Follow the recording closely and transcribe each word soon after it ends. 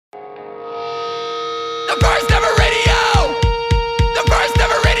The first ever radio. The first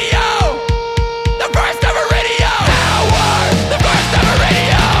ever radio. The first ever radio hour. The first ever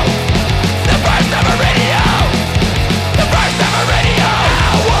radio. The first ever radio. The first ever radio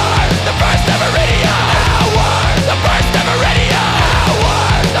hour. The first ever radio hour. The first ever radio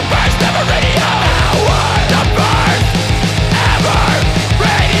hour. The first ever radio hour. The first ever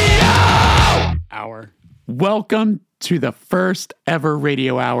radio hour. Welcome to the first ever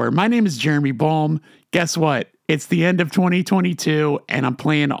radio hour. My name is Jeremy Boehm. Guess what? It's the end of 2022 and I'm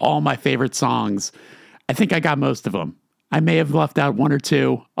playing all my favorite songs. I think I got most of them. I may have left out one or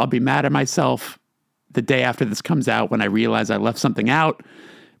two. I'll be mad at myself the day after this comes out when I realize I left something out.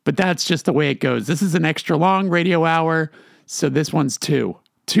 But that's just the way it goes. This is an extra long radio hour, so this one's 2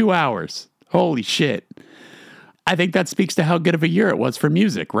 hours. Holy shit. I think that speaks to how good of a year it was for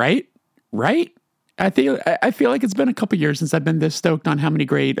music, right? Right? I feel like it's been a couple years since I've been this stoked on how many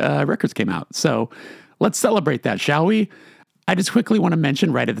great records came out. So let's celebrate that, shall we? I just quickly want to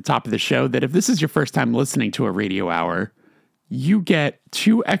mention right at the top of the show that if this is your first time listening to a radio hour, you get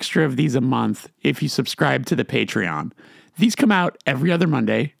 2 extra of these a month if you subscribe to the Patreon. These come out every other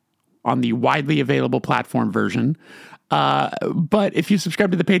Monday on the widely available platform version. But if you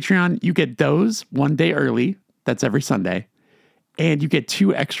subscribe to the Patreon, you get those 1 day early. That's every Sunday. And you get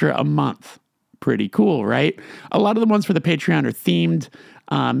 2 extra a month. Pretty cool, right? A lot of the ones for the Patreon are themed,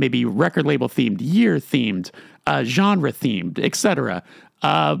 maybe record label themed, year themed, genre themed, etc.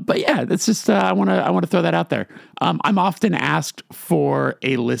 But yeah, that's just I want to throw that out there. I'm often asked for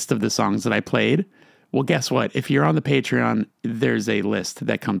a list of the songs that I played. Well, guess what? If you're on the Patreon, there's a list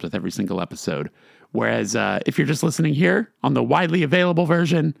that comes with every single episode. Whereas if you're just listening here on the widely available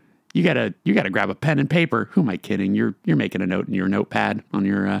version, you gotta grab a pen and paper. Who am I kidding? You're making a note in your notepad on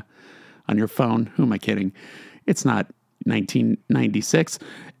your phone. Who am I kidding? It's not 1996.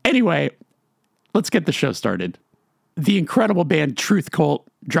 Anyway, let's get the show started. The incredible band Truth Cult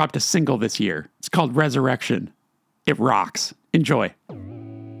dropped a single this year. It's called Resurrection. It rocks. Enjoy. Where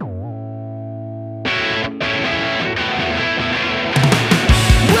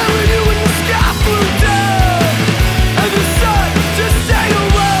were you when the sky flew down and the sun just stayed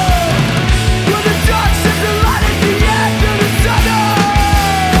around? When the dark seemed to light at the end of the tunnel,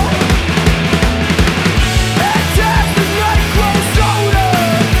 and as the night grows older,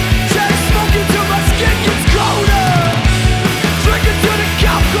 chain smoking till my skin gets colder, drinking till the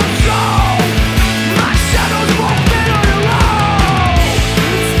cup comes on, my shadows won't fit on their own.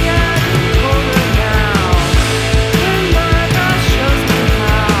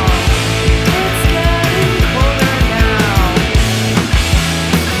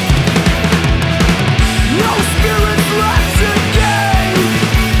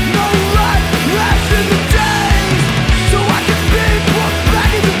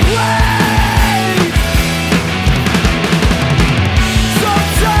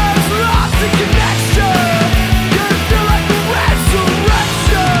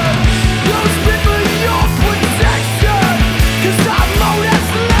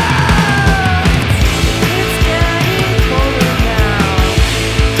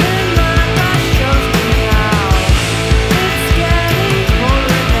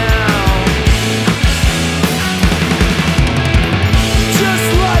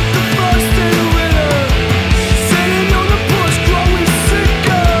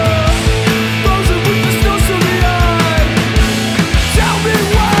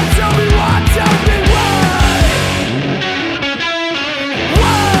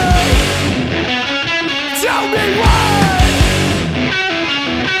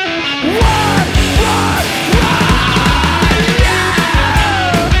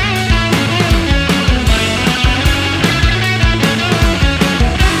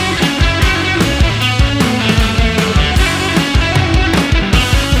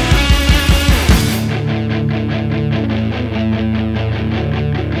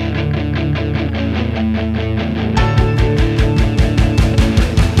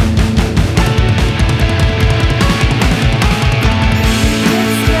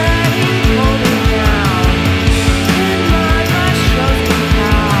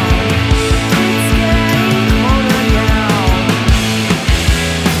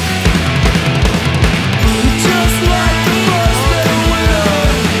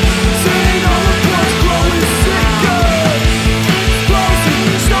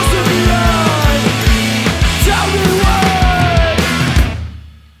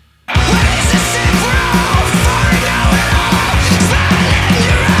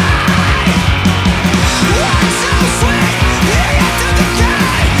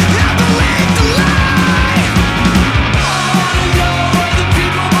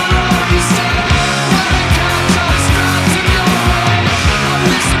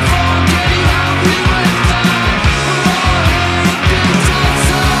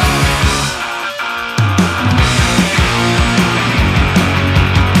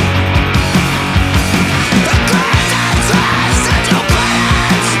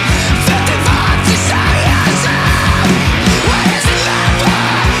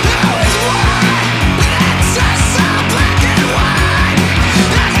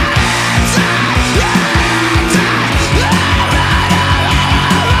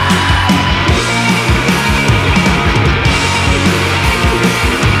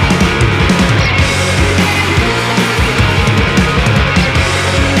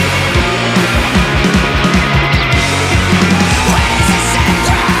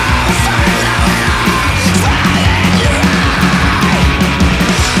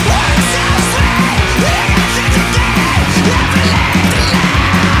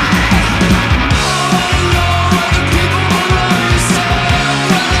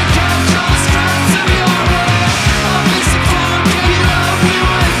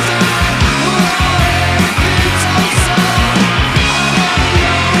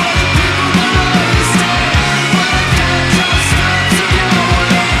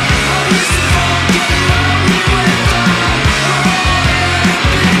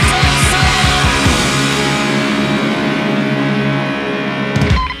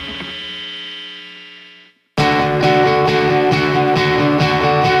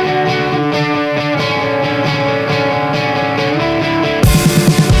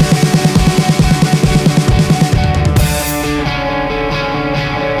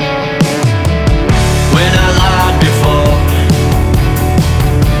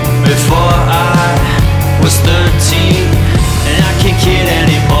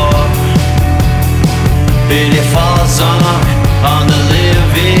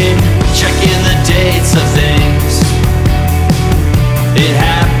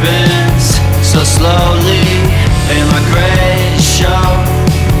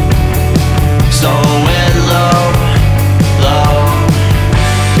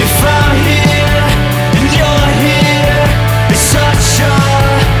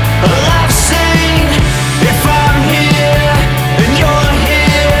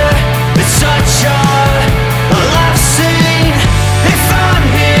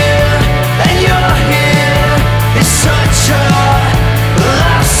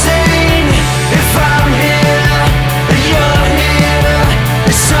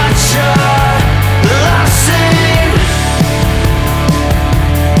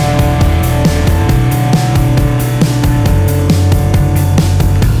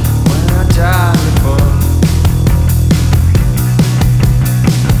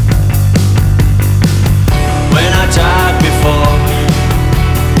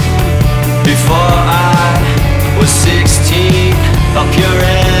 of pure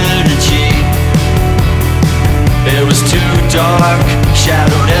energy. It was too dark,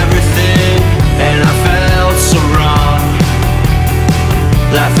 shadowed everything, and I felt so wrong.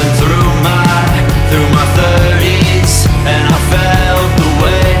 Laughing through my 30s, and I felt the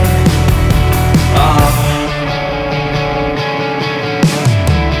way.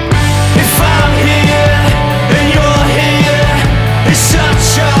 If I'm here and you're here, it's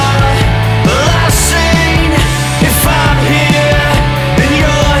such a last scene. If I'm here and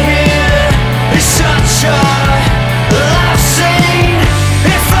you're here, it's such a last scene.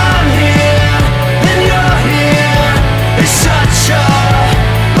 If I'm here and you're here, it's such a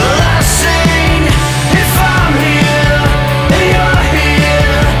last scene. If I'm here and you're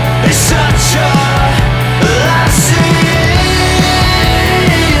here, it's such a last scene.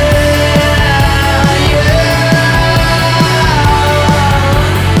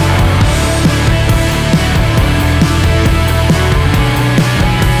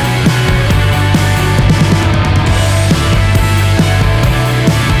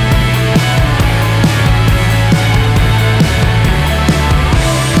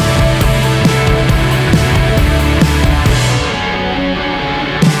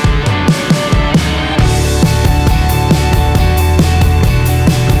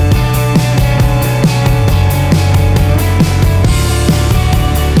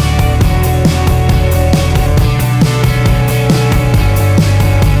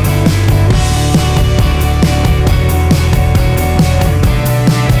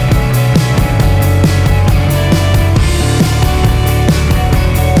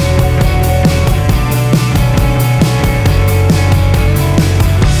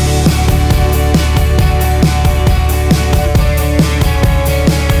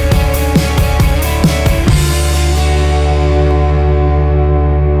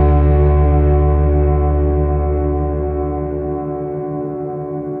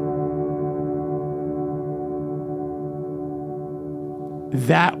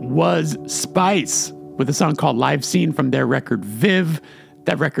 That was Spice with a song called Live Scene from their record Viv.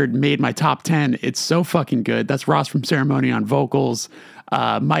 That record made my top 10. It's so fucking good. That's Ross from Ceremony on vocals,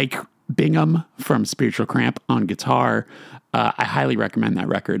 Mike Bingham from Spiritual Cramp on guitar. I highly recommend that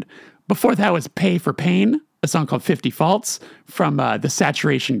record. Before that was Pay for Pain, a song called 50 Faults from the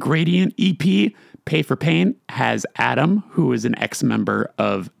Saturation Gradient EP. Pay for Pain has Adam, who is an ex-member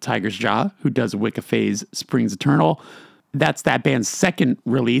of Tiger's Jaw, who does Wicca Phase Springs Eternal. That's that band's second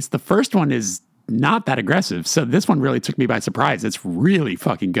release. The first one is not that aggressive, so this one really took me by surprise. It's really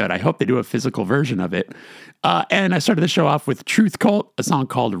fucking good. I hope they do a physical version of it. And I started the show off with Truth Cult, a song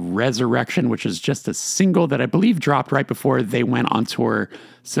called Resurrection, which is just a single that I believe dropped right before they went on tour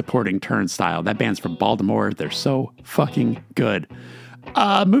supporting Turnstile. That band's from Baltimore. They're so fucking good.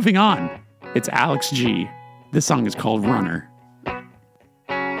 Moving on, it's Alex G. This song is called Runner.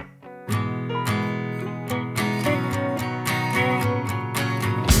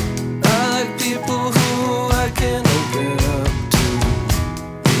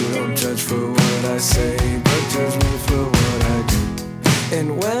 Say, but judge me for what I do.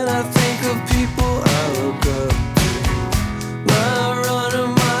 And when I think of people I look up to, my runner,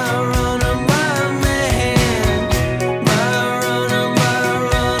 my man, my runner, my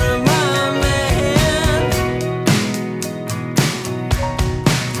man.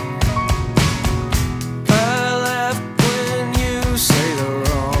 I laugh when you say the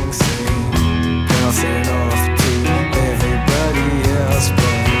wrong thing, bouncing off to everybody else, but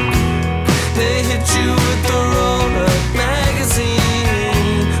they hit you with the roll-up magazine.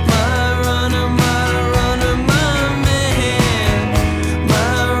 My runner, my man.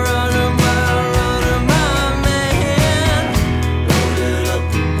 My runner, my man. Roll it up,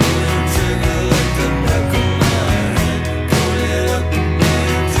 pull the trigger like the back of my hand. Roll it up, pull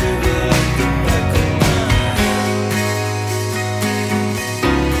the trigger like the back of my hand.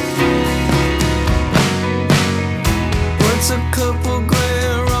 What's a couple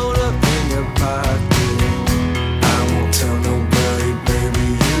grand rolled up in your pocket?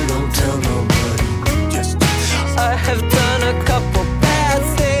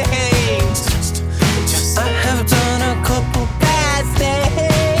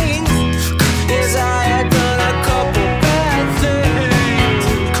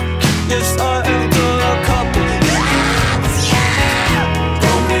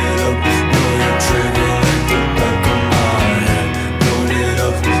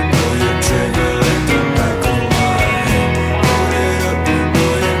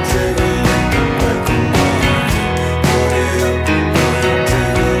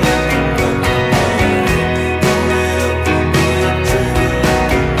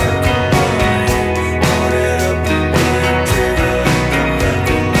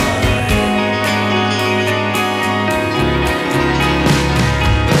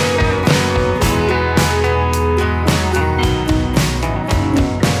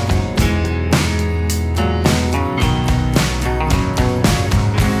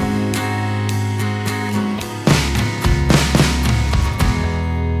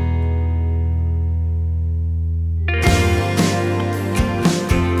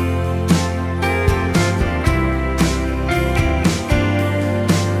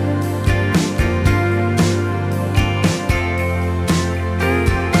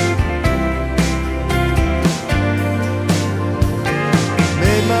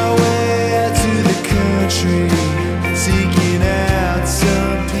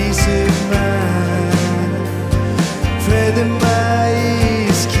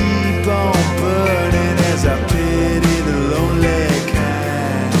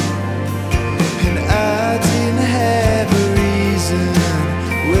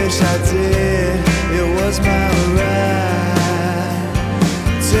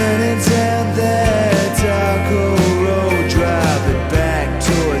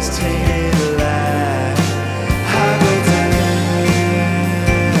 this tainted life. I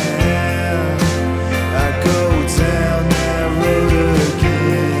go down that road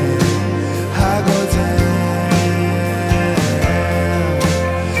again. I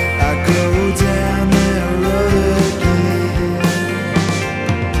go down that road again.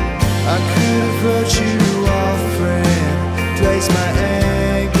 I could have wrote you off, friend, place my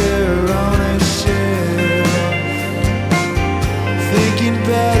anchor on a shelf. Thinking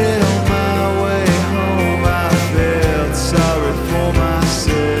about it on my way home, I felt sorry for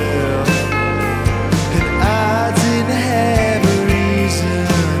myself. And I didn't have a reason,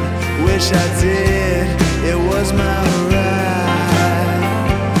 wish I did, it was my right.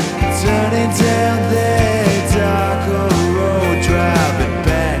 Turning down that dark old road, driving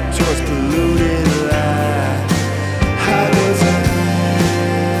back towards polluted light. I go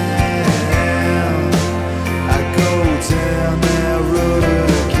down that road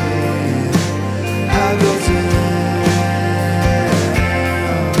again. I go down that road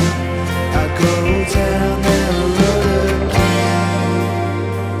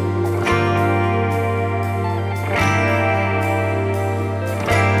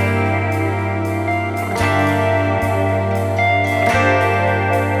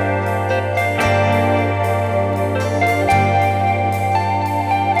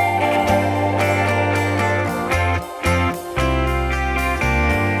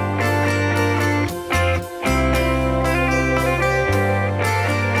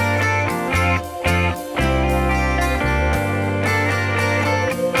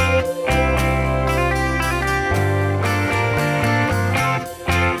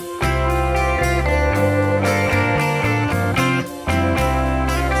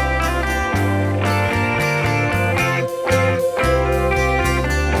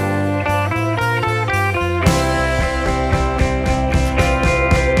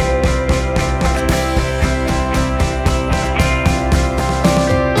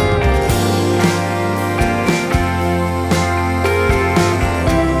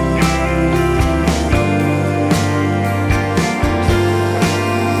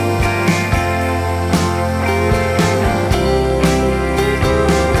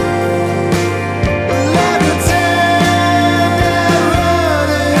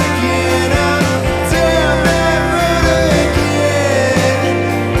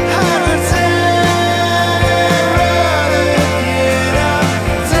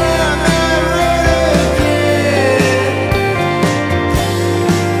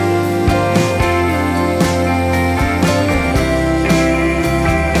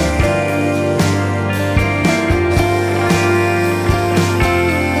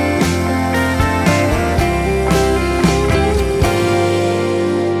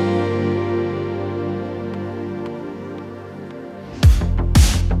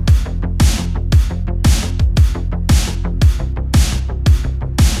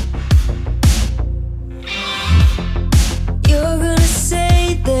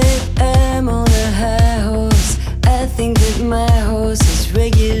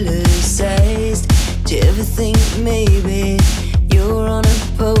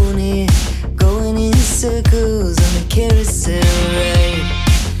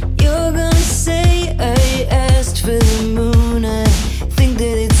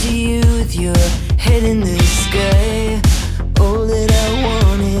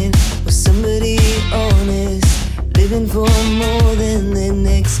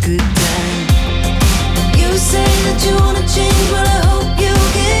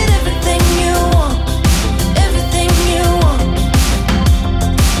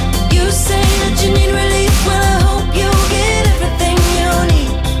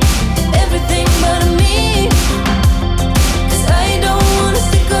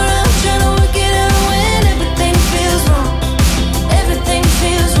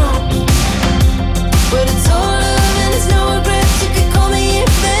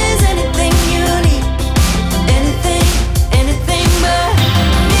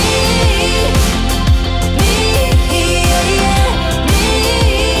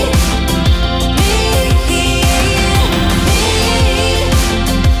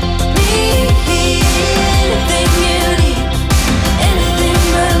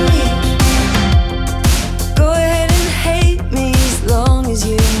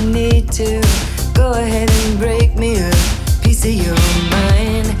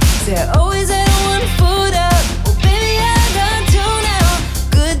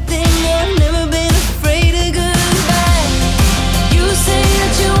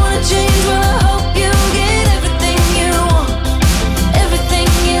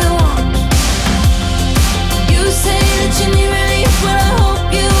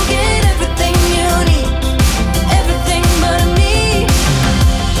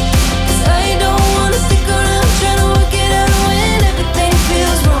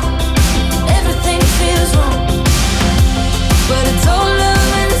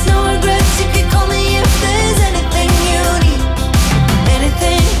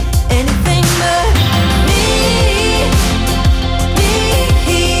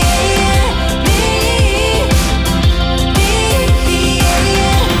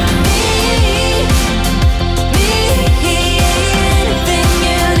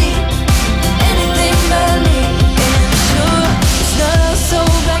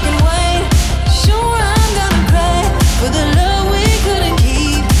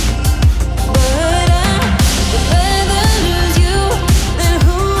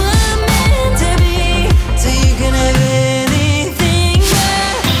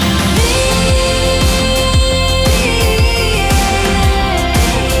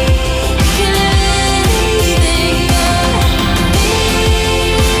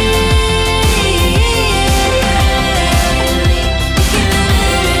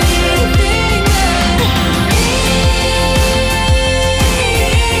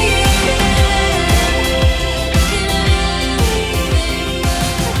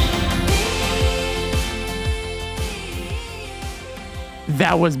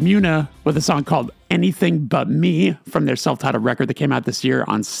That was Muna with a song called Anything But Me from their self-titled record that came out this year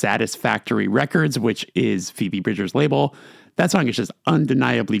on Satisfactory Records, which is Phoebe Bridgers' label. That song is just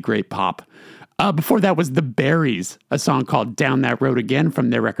undeniably great pop. Before that was The Berries, a song called Down That Road Again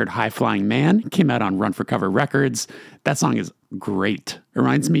from their record High Flying Man. Came out on Run for Cover Records. That song is great. It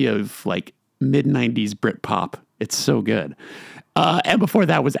reminds me of like mid-90s Britpop. It's so good. And before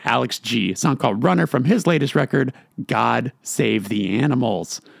that was Alex G, a song called Runner from his latest record, God Save the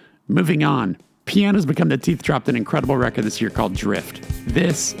Animals. Moving on, Piano's Become the Teeth dropped an incredible record this year called Drift.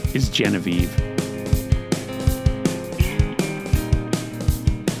 This is Genevieve.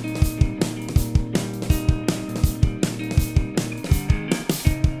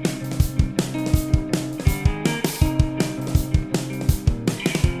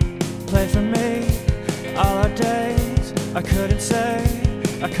 Play for me all our days. I couldn't say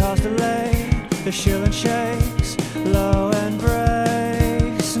I caused delay. The shilling shakes, low and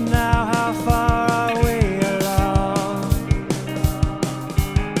breaks. Now how far are we along?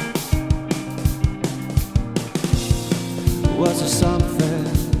 Was there something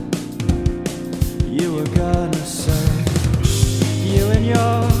you were gonna say? You and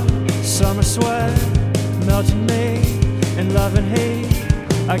your summer sweat melted me in love and heat.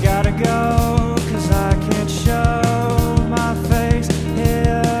 I gotta go, 'cause I can't show my face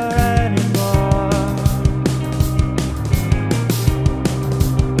here anymore.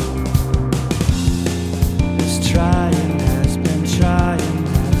 This trying has been trying,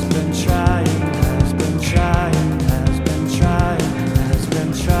 has been trying, has been trying, has been trying, has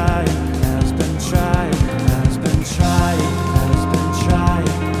been trying, has been trying, has been trying, has been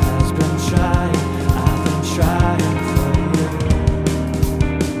trying, has been trying. I've been trying for you.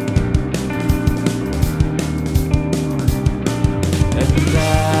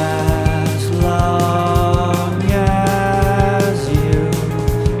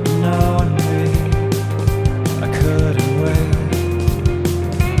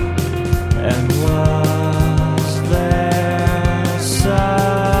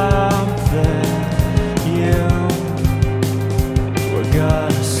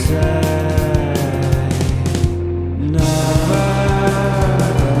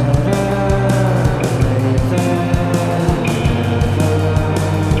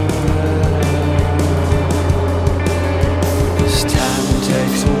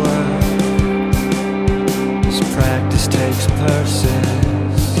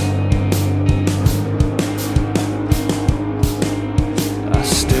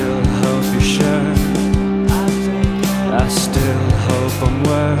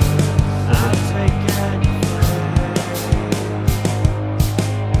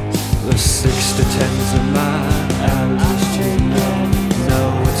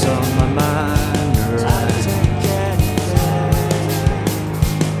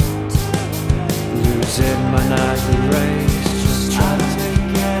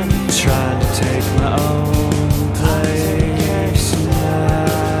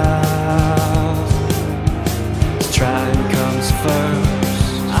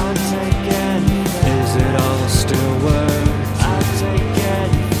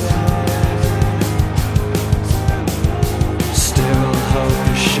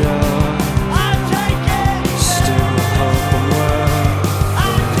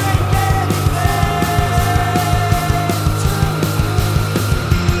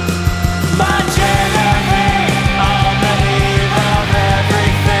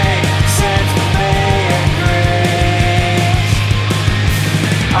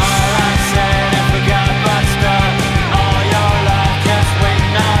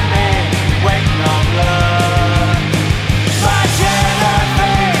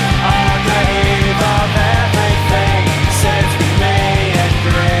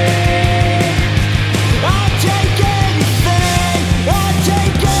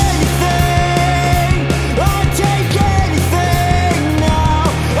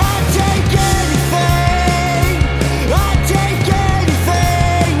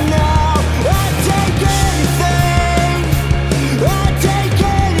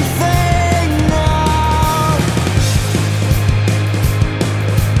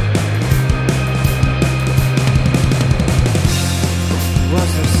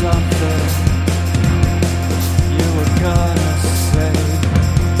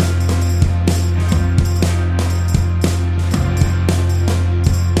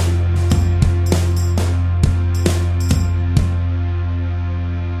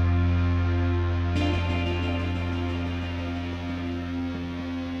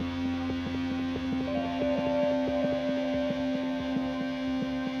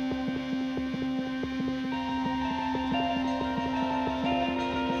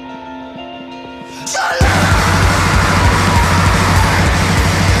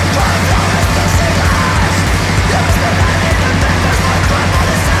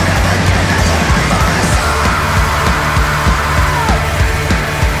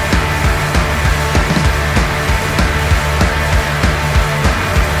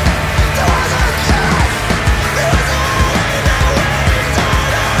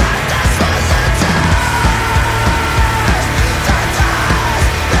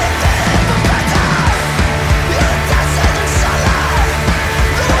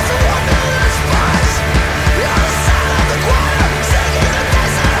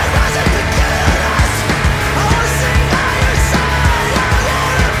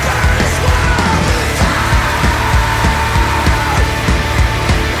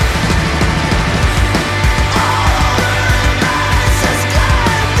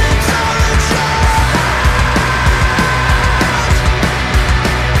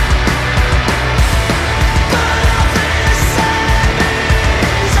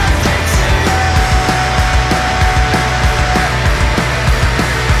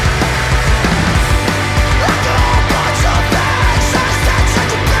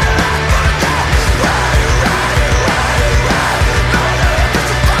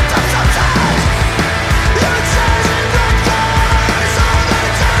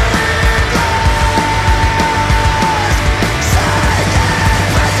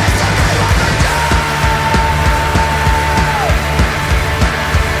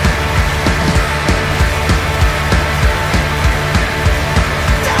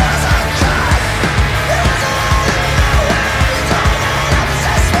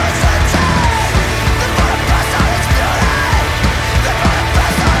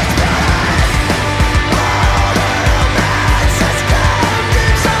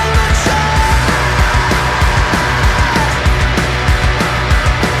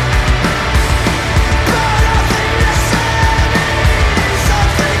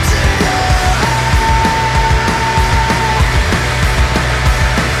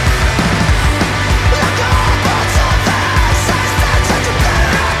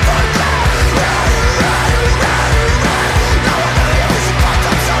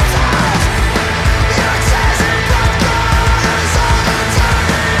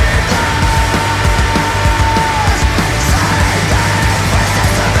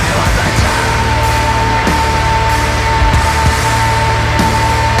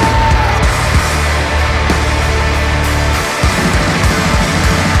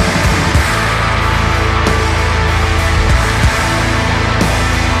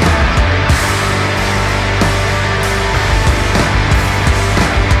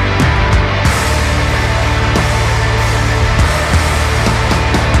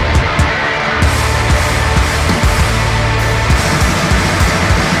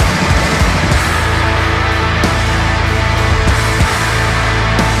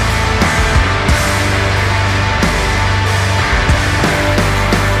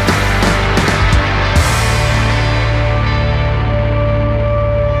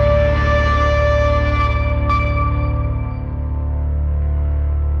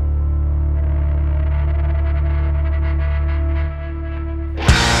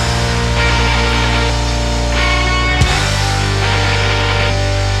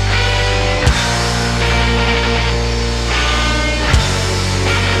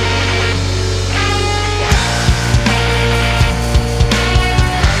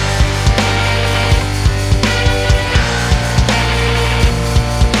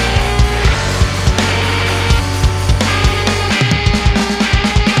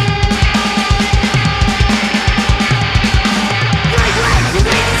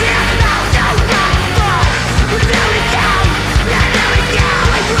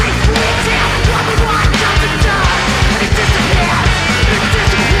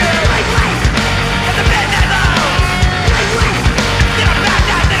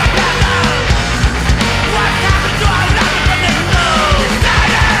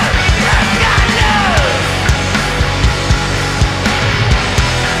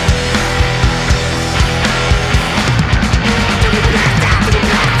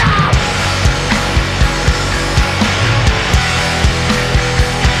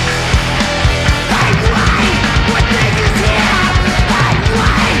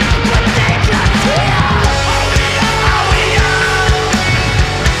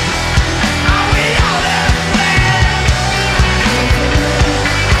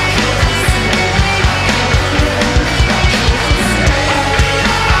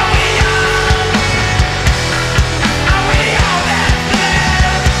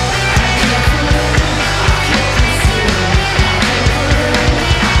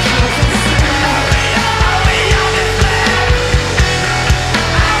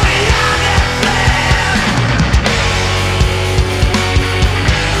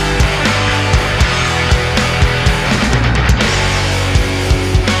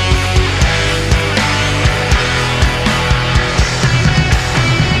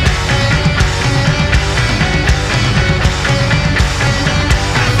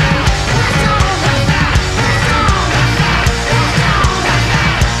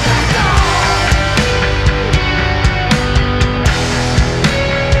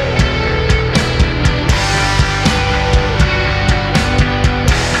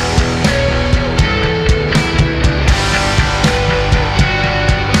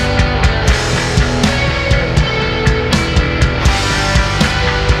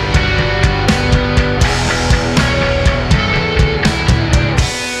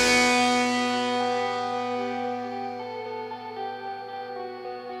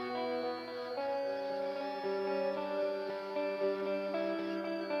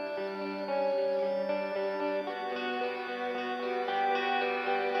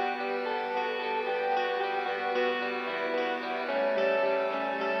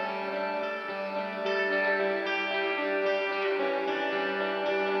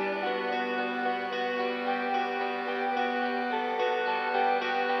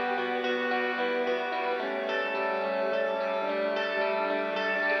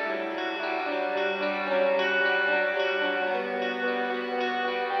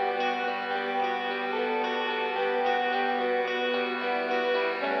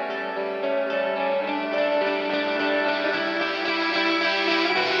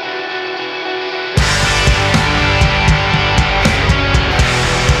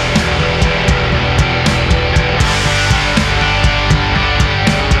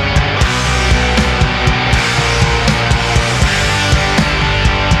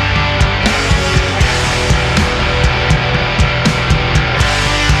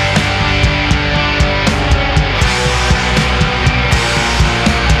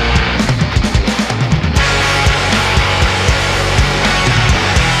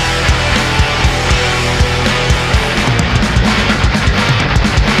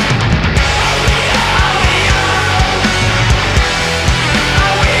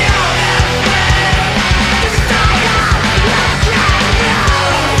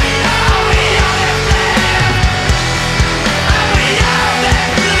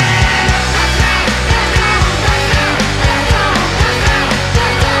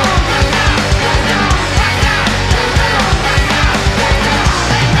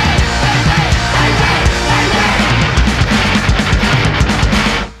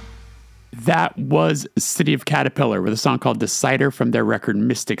 That was City of Caterpillar with a song called Decider from their record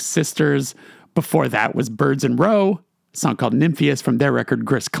Mystic Sisters. Before that was Birds in Row, a song called Nympheus from their record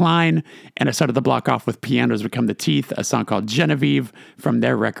Gris Klein. And I started the block off with Pianos Become the Teeth, a song called Genevieve from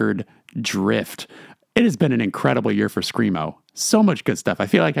their record Drift. It has been an incredible year for Screamo. So much good stuff. I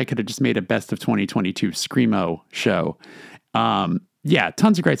feel like I could have just made a best of 2022 Screamo show. Yeah,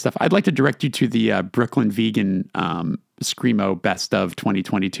 tons of great stuff. I'd like to direct you to the Brooklyn Vegan Screamo Best of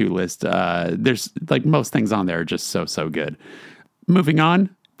 2022 list. There's like most things on there are just so good. Moving on,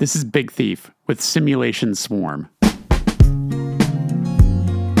 this is Big Thief with Simulation Swarm.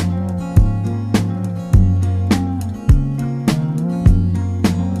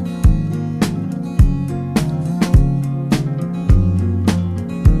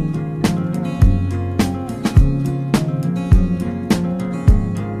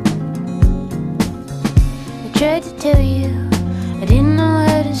 Tried to tell you I didn't know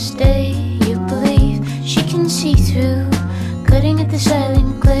how to stay. You believe she can see through, cutting at the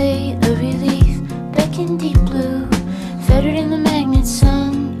silent clay. A relief back in deep blue, fettered in the magnet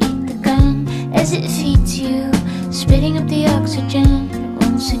sun. Eat the gun as it feeds you, spitting up the oxygen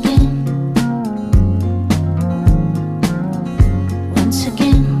once again. Once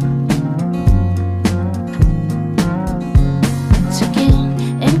again. Once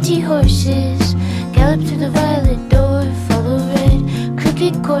again. Empty horses gallop through the violet door, follow red,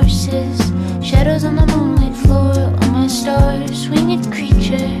 crooked courses, shadows on the moonlit floor. All my stars, winged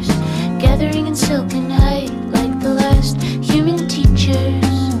creatures, gathering in silken height like the last human teachers.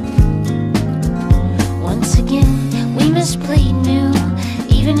 Once again, we must bleed new,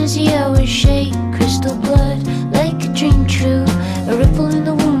 even as the hours shake, crystal blood like a dream true, a ripple in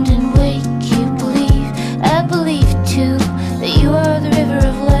the wound and wake. You believe, I believe too, that you are the river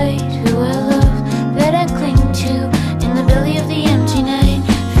of light, who I love, that I cling to, in the belly of the empty night.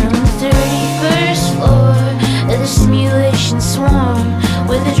 From the 31st floor of the simulation swarm,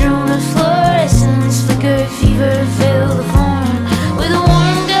 with a drone of fluorescence, flicker, fever, fill the form. With a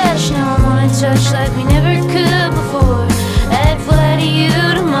warm gush, now I wanna touch like we never could before. I'd fly to you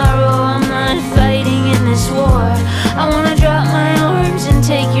tomorrow, I'm not fighting in this war. I wanna drop my arms and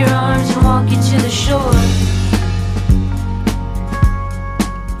take your arms and walk you to the shore.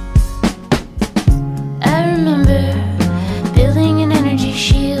 I remember building an energy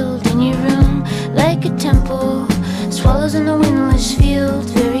shield in your room, like a temple, swallows in the windless field,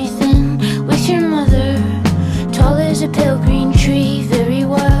 very thin, with your mother, tall as a pale green tree, very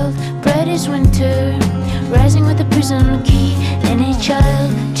wild, bright as winter, rising with a prism key, and a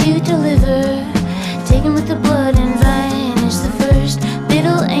child to deliver, taken with the blood and vine, is the first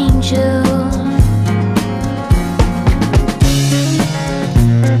little angel.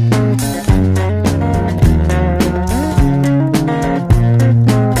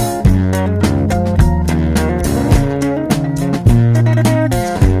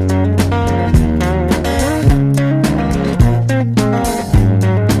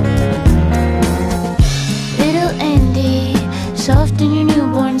 Soft in your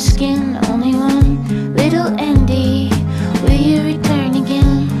newborn skin, only one little Andy. Will you return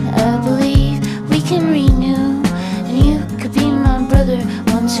again? I believe we can renew, and you could be my brother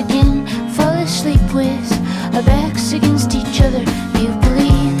once again. Fall asleep with our backs against each other. You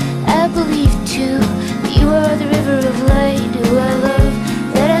believe, I believe too, that you are the river of light, who I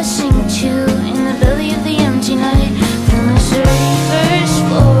love, that I sing to, in the belly of the empty night. From the 31st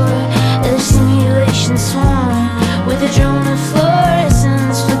floor of the simulation swarm, with a drone of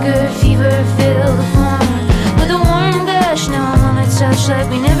fluorescence, flicker, fever, fill the form. With a warm gush, now I wanna touch like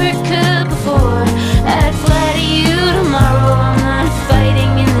we never could before. I'd fly to you tomorrow, I'm not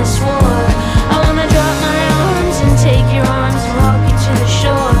fighting in this war. I wanna drop my arms and take your arms and walk you to the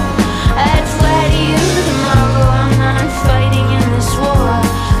shore. I'd fly to you tomorrow, I'm not fighting in this war.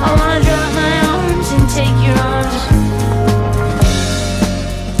 I wanna drop my arms and take your arms.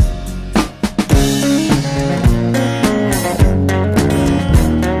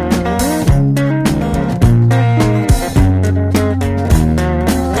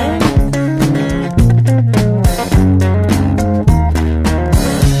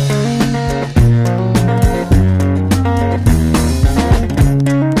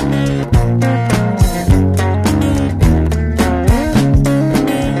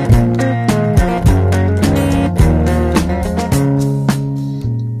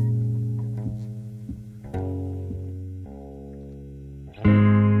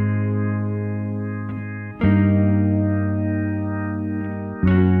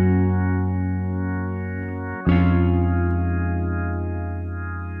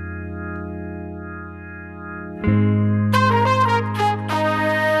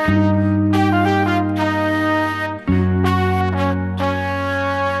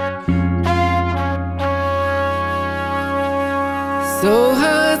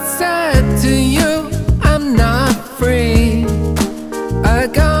 free. I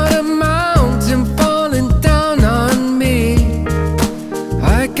got a mountain falling down on me.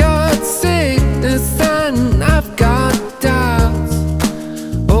 I got sickness and I've got doubts.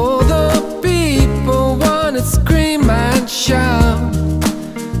 All the people wanna scream and shout.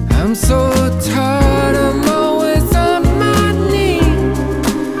 I'm so tired, I'm always on my knees.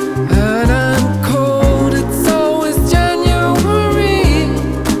 And I'm cold, it's always January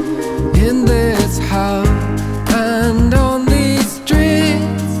in this house and on these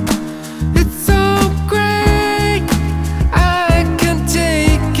streets. It's so great, I can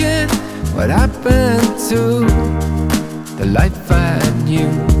take it. What happened to the life I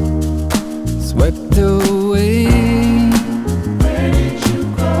knew? Swept away. Where did you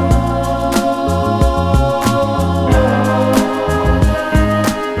go?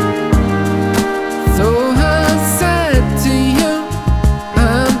 So I said to you,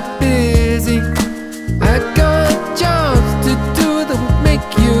 I'm busy. I got jobs to do that will make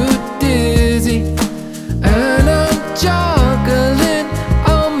you dizzy. And I'm juggling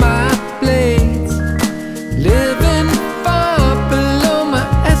all my plates, living far below my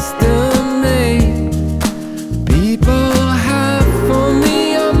estimate. People have for me,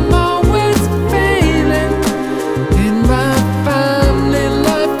 I'm always failing. In my family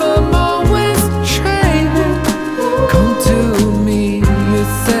life, I'm always trailing. Come to me, you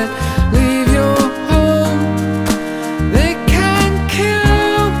said, leave your home. They can't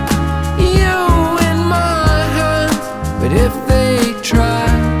kill you in my hands, but if they try,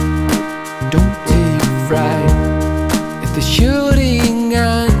 don't take fright. If they're shooting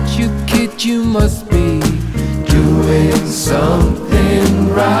at you, kid, you must be doing something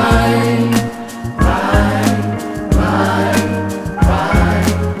right.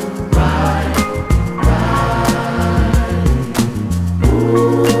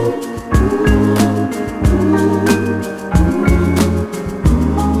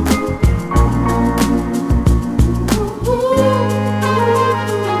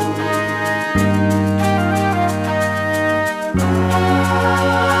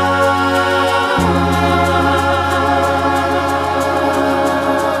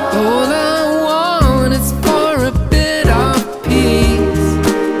 All I want is for a bit of peace,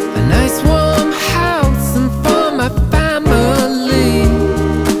 a nice warm house, and for my family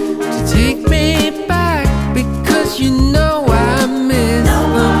to take me back, because you know I miss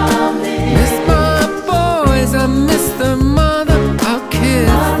them. Miss my boys, I miss their mother, I'll kiss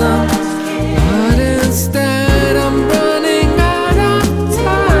them. But instead I'm running out of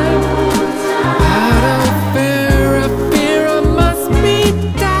time. Out of fear, I fear I must be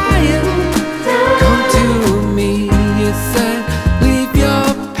dying. Come to me, you said, leave your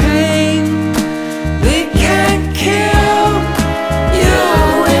pain. They can't kill you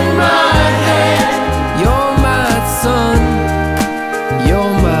in my hands. You're my son,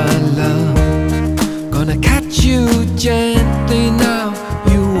 you're my love. Gonna catch you gently now,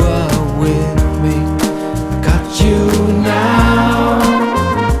 you are with me. I got you now.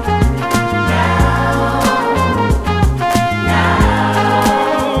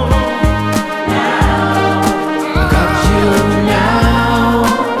 I got you now.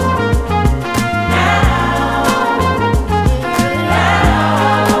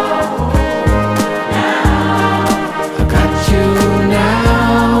 I got you now.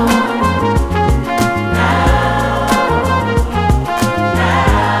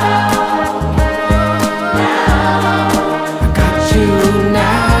 I got you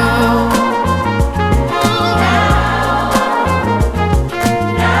now.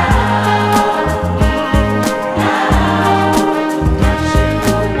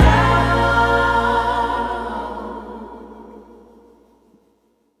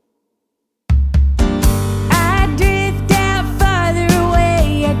 I drift out farther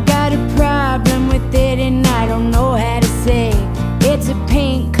away. I got a problem with it and I don't know how to say. It's a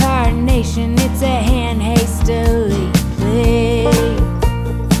pink carnation, it's a hand hastily played.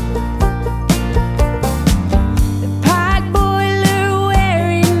 The pot boiler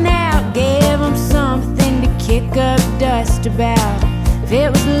wearing out gave 'em something to kick up dust about. If it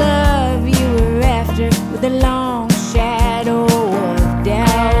was love you were after, with a long shadow of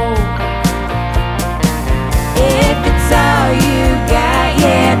doubt. If it's all you got,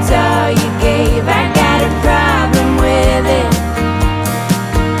 yeah, it's all you gave, I got a problem with it.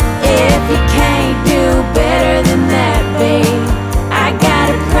 If you can't do better than that, babe, I got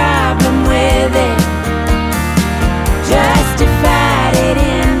a problem with it. Justified it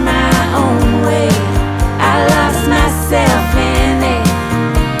in my own way, I lost myself in it.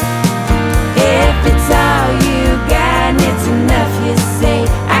 If it's all you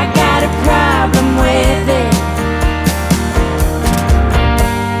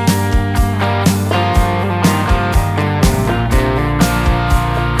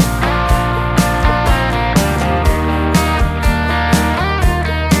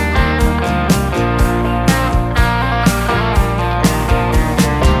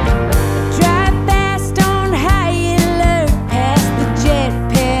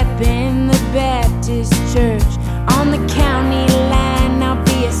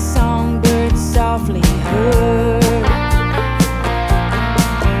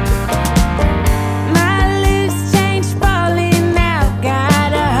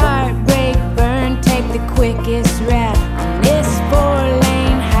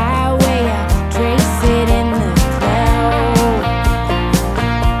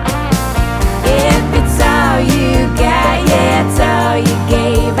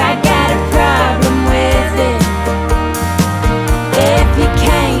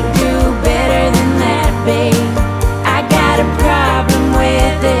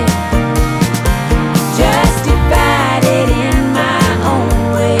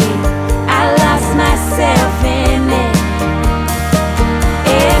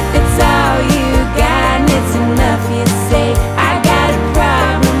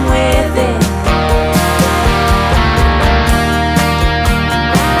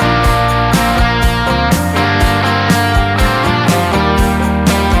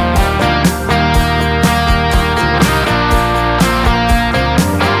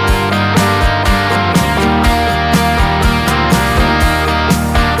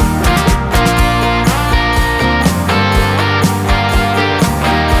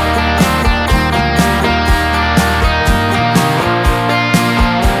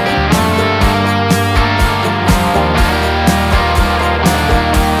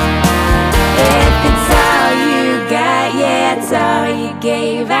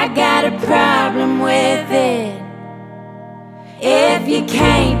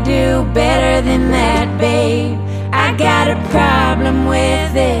than that, babe. I got a problem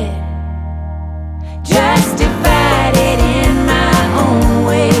with it. Justified it in my own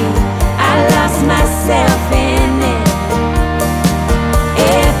way. I lost myself in it.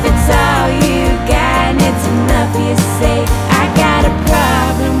 If it's all you got and it's enough you say, I got a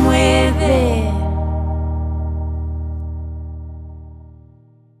problem with it.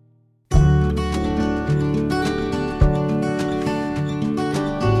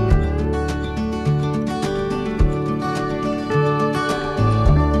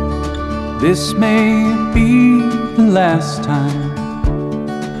 This may be the last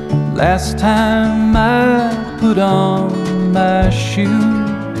time I put on my shoes.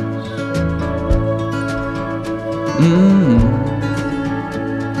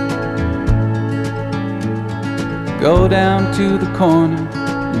 Go down to the corner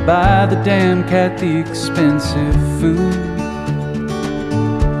and buy the damn cat the expensive food.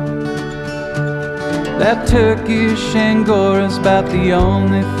 That Turkish Angora's about the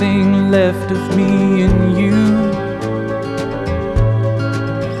only thing left of me and you.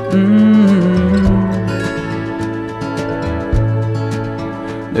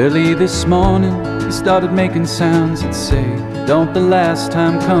 Early this morning, he started making sounds that say, don't the last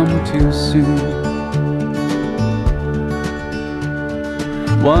time come too soon.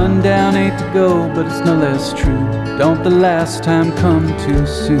 One down, 8 to go, but it's no less true. Don't the last time come too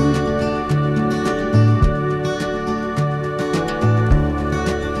soon.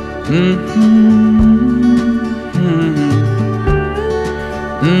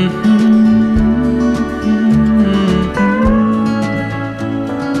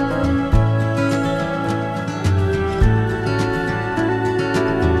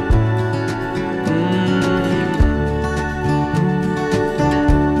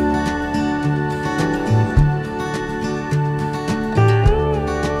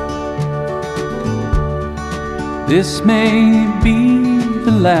 This may be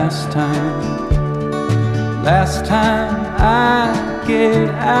the last time I get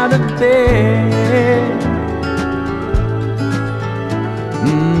out of bed.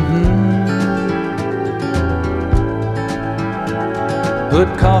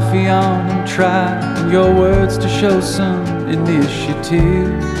 Put coffee on and try your words to show some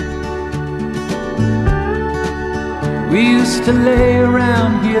initiative. We used to lay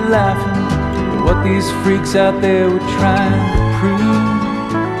around here laughing at what these freaks out there were trying to prove.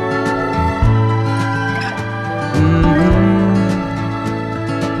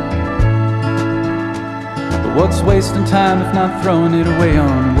 But what's wasting time if not throwing it away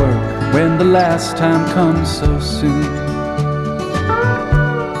on work when the last time comes so soon?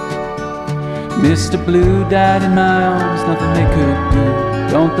 Mr. Blue died in my arms, nothing they could do.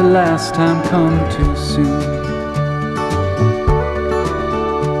 Don't the last time come too soon?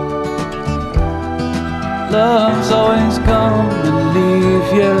 Love's always gonna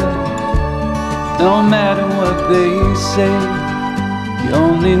leave you, no matter what they say. You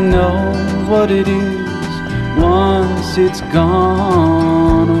only know what it is once it's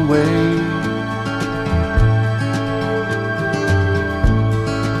gone away.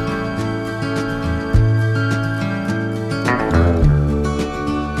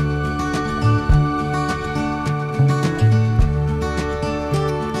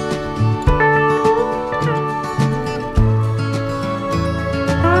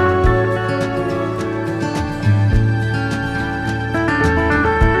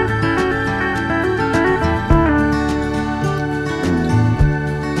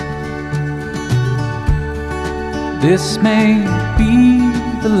 This may be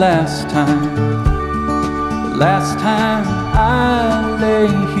the last time I lay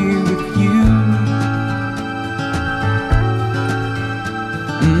here with you.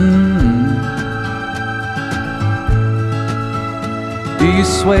 Do you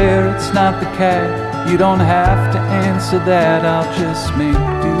swear it's not the cat? You don't have to answer that, I'll just make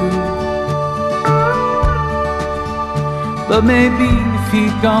do. But maybe if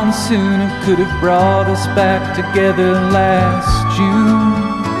he'd gone sooner, could have brought us back together last June.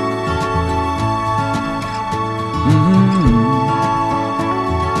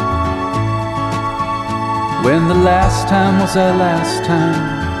 When the last time was our last time,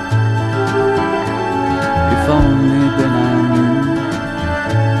 if only then I knew.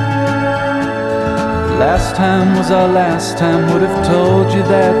 The last time was our last time, would have told you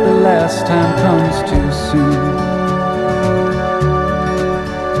that the last time comes too soon.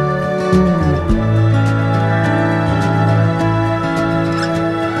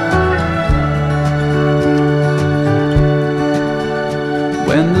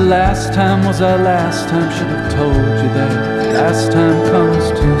 When the last time was our last time, should have told you that last time comes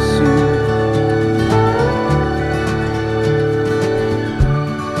too soon.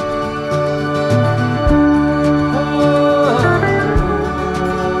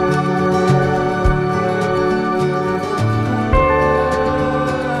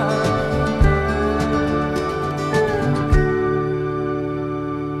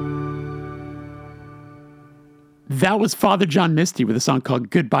 That was Father John Misty with a song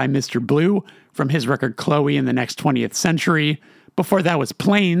called Goodbye, Mr. Blue from his record Chloe in the Next 20th Century. Before that was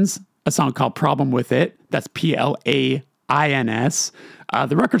Plains, a song called Problem With It. That's Plains.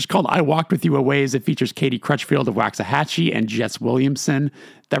 The record's called I Walked With You a Ways. It features Katie Crutchfield of Waxahachie and Jess Williamson.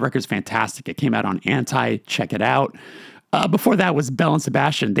 That record's fantastic. It came out on Anti. Check it out. Before that was Belle and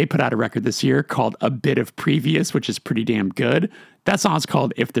Sebastian. They put out a record this year called A Bit of Previous, which is pretty damn good. That song's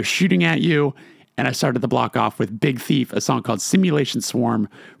called If They're Shooting at You. And I started the block off with Big Thief, a song called Simulation Swarm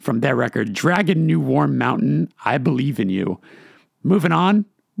from their record Dragon New Warm Mountain, I Believe in You. Moving on,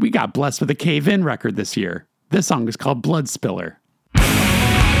 we got blessed with a Cave In record this year. This song is called Blood Spiller.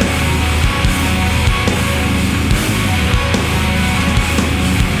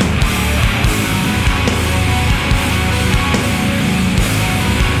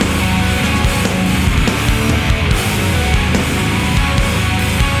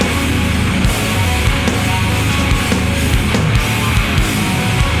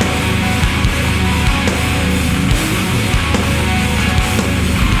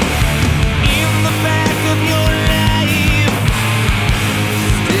 In the back of your life,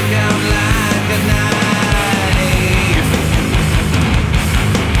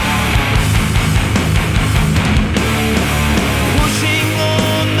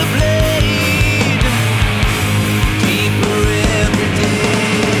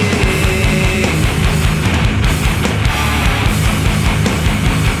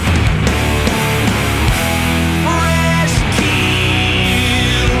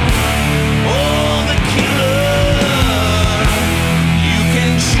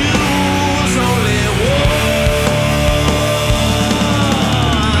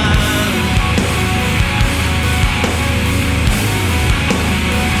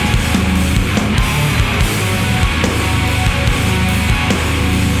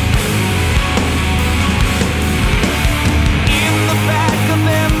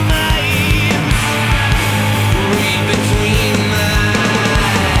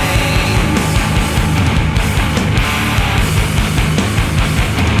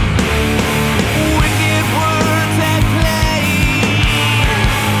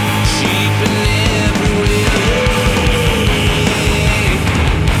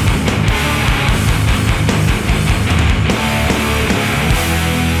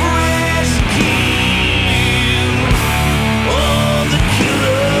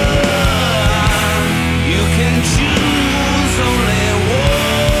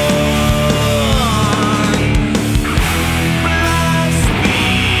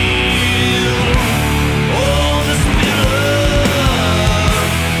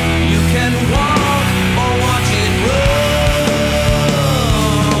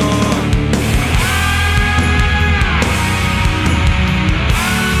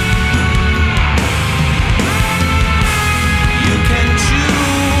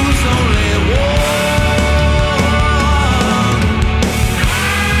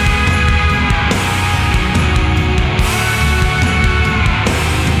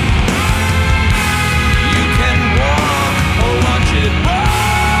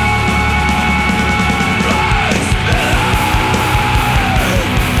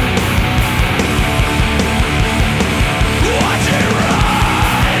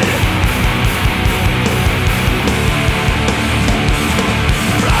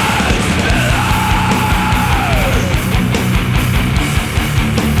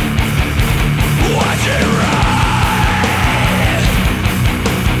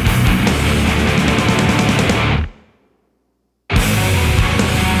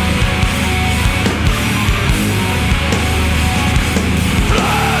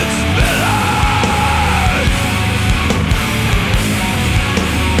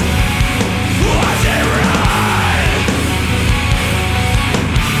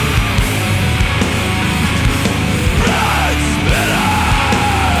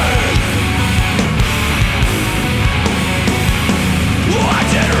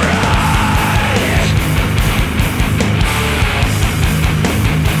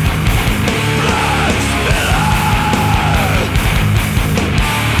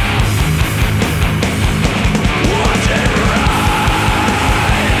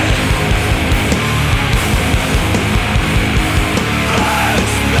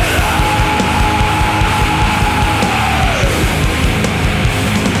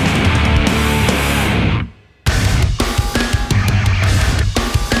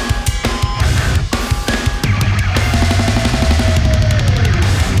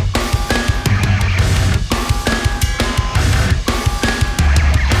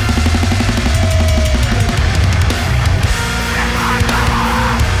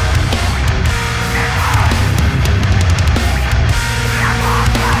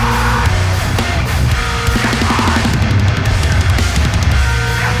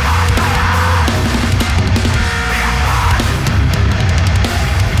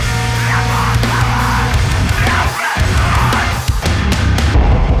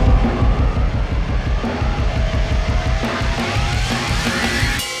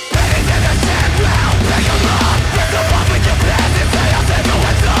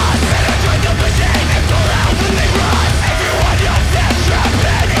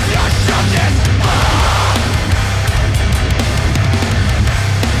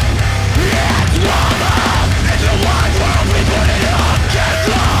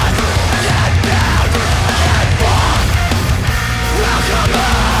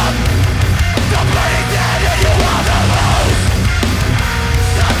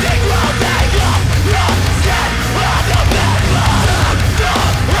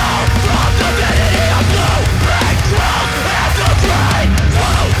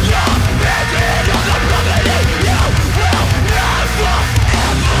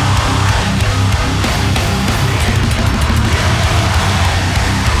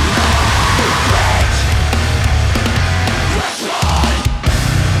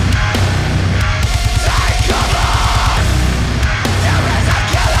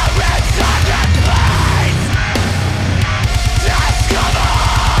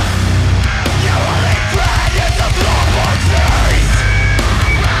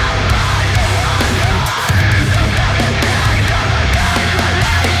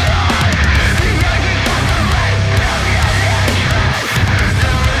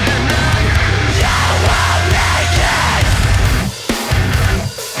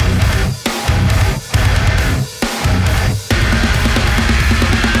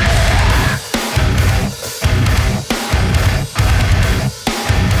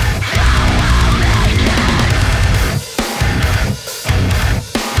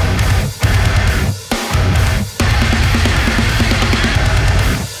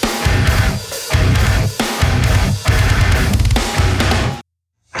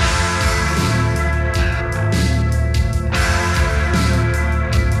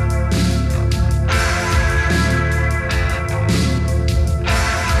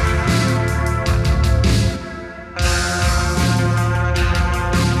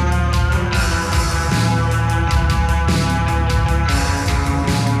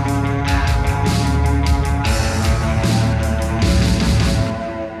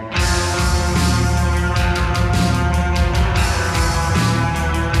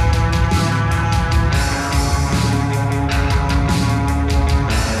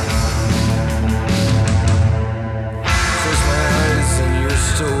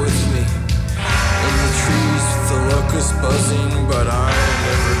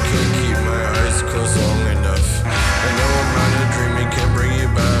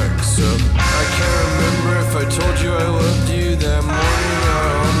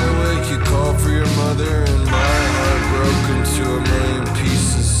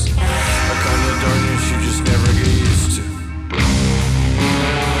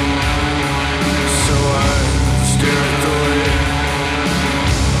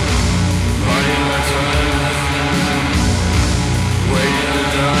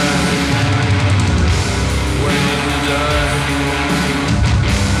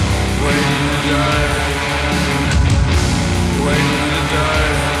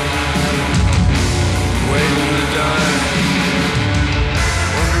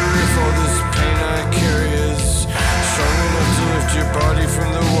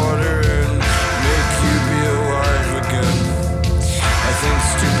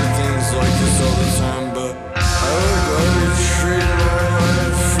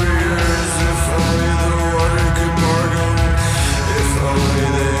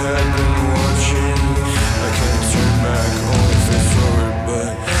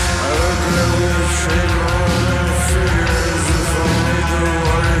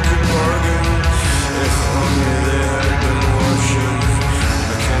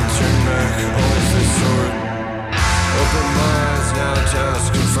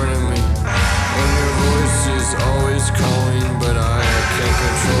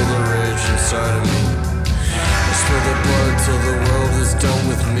 inside of me. I spill the blood till the world is done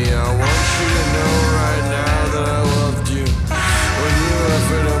with me. I want you to know right now that I loved you. When you were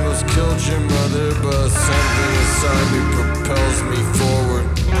afraid I almost killed your mother, but something inside me propels me forward.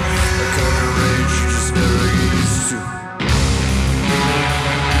 A kind of rage you just never get used to.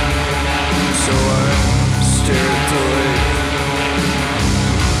 So I stare at the lake,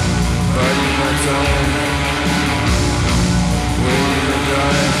 biting my tongue, waiting to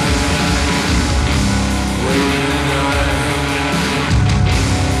die, waiting to die,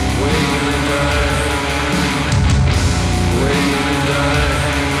 waiting to die, waiting to die,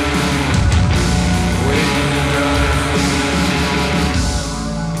 waiting to die.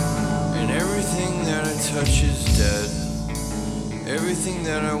 And everything that I touch is dead. Everything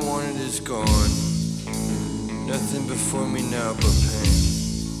that I wanted is gone. Nothing before me now but pain.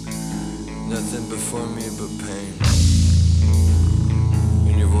 Nothing before me but pain.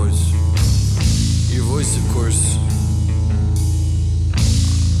 And your voice, of course.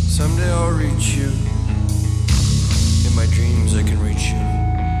 Someday I'll reach you. In my dreams I can reach you.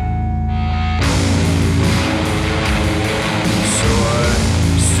 So I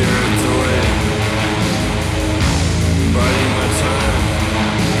stare at the lake, biding my time,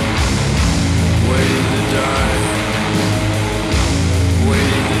 waiting to die,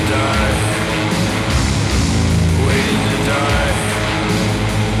 waiting to die, waiting to die,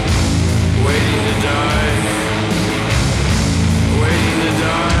 waiting to die, waiting to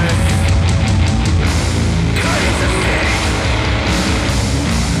die. Guidance of me,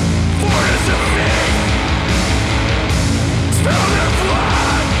 borders of me, spill their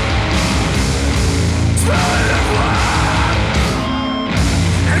blood, spill their blood,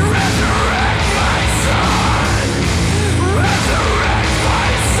 and resurrect my son, resurrect my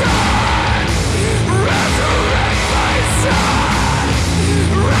son, resurrect my son,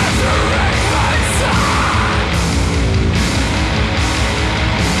 resurrect my son.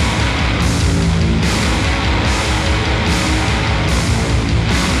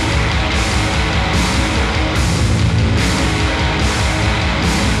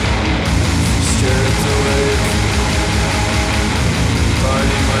 Stare at the lake,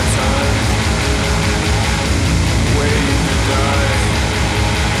 biding my time, waiting to die,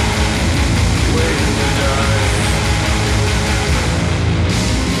 waiting to die.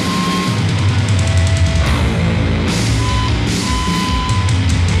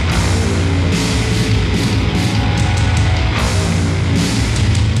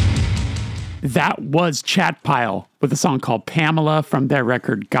 That was Chat Pile with a song called Pamela from their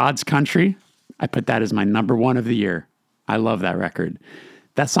record God's Country. I put that as my number one of the year. I love that record.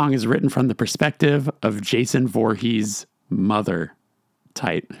 That song is written from the perspective of Jason Voorhees' mother.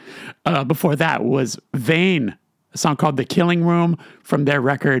 Tight. Before that was Vane, a song called The Killing Room from their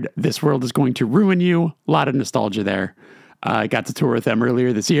record This World Is Going to Ruin You. A lot of nostalgia there. I got to tour with them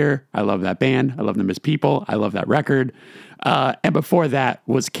earlier this year. I love that band. I love them as people. I love that record. And before that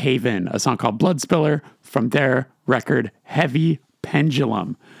was Cave In, a song called Blood Spiller from their record Heavy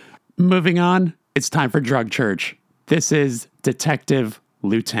Pendulum. Moving on, it's time for Drug Church. This is Detective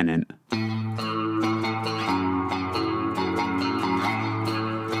Lieutenant.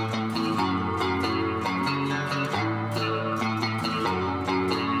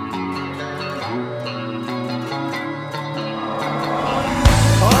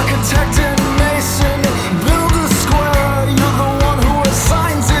 Architect and mason, build a square. You're the one who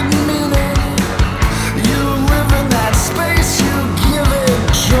assigns it meaning. You live in that space, you give it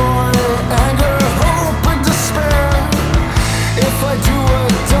joy, anger, hope, and despair. If I do a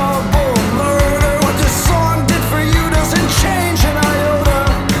double murder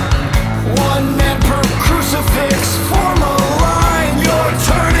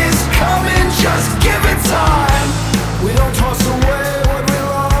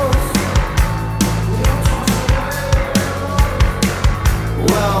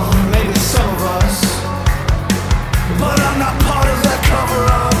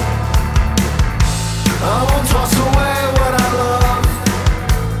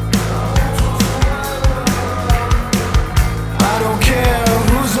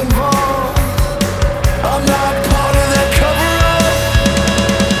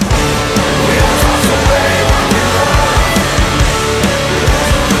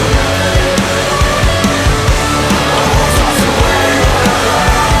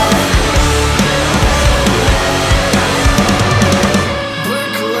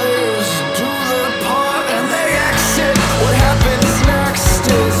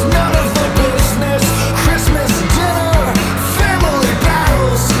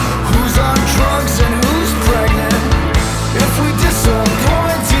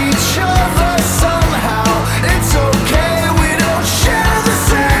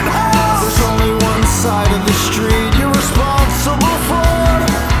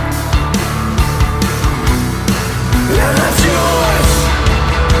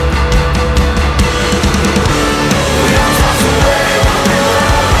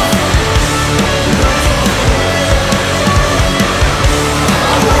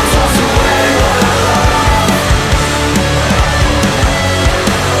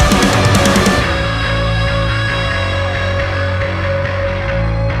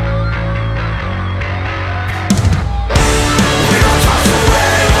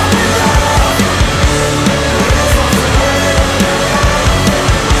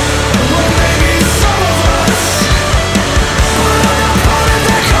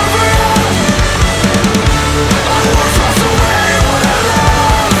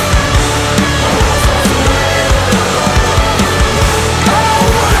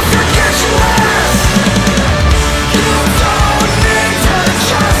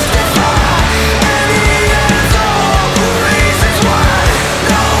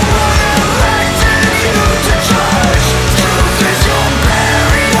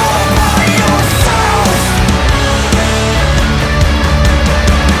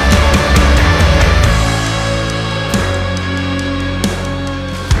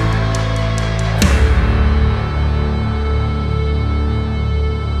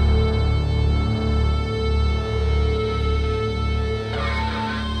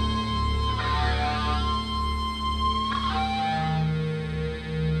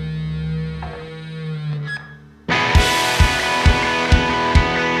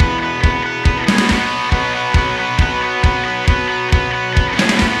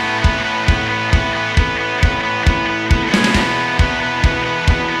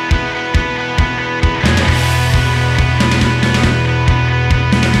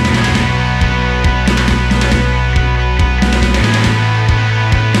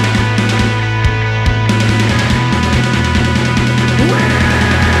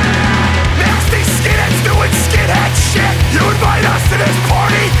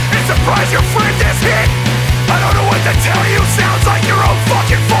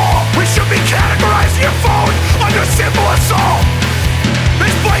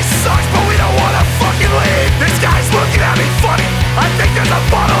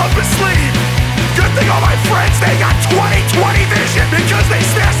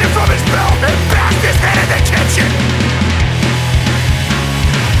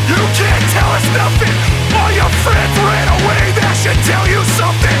us nothing. All your friends ran away, that should tell you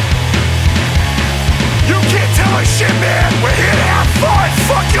something. You can't tell us shit, man. We're here to have fun.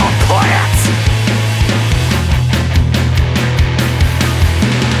 Fuck your plans.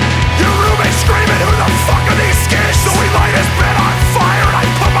 Your roommate screaming, who the fuck are these kids? So we light his bed on fire and I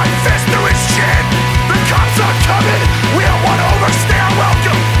put my fist through his chin. The cops are coming. We don't want to overstay our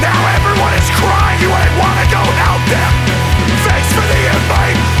welcome. Now everyone is crying. You ain't want to go help them. Thanks for the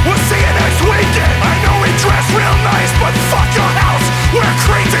invite. We'll see you next weekend. I know we dress real nice, but fuck your house. We're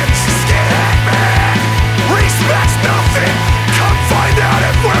crazy. Skinhead man. Respects nothing. Come find out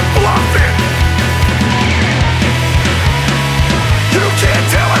if we're bluffing. You can't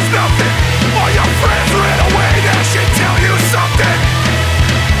tell us nothing. All your friends ran away. That should tell you something.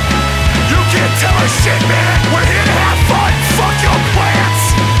 You can't tell us shit, man. We're here to have fun. Fuck your plans.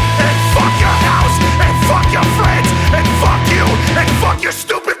 And fuck your house. And fuck your friends. And fuck you. And fuck your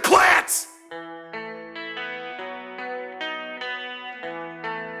stupid plans.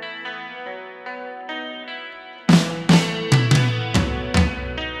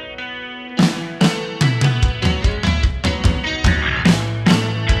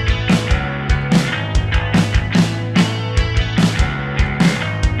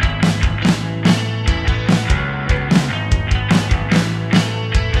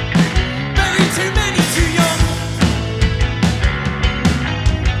 Buried too many too young.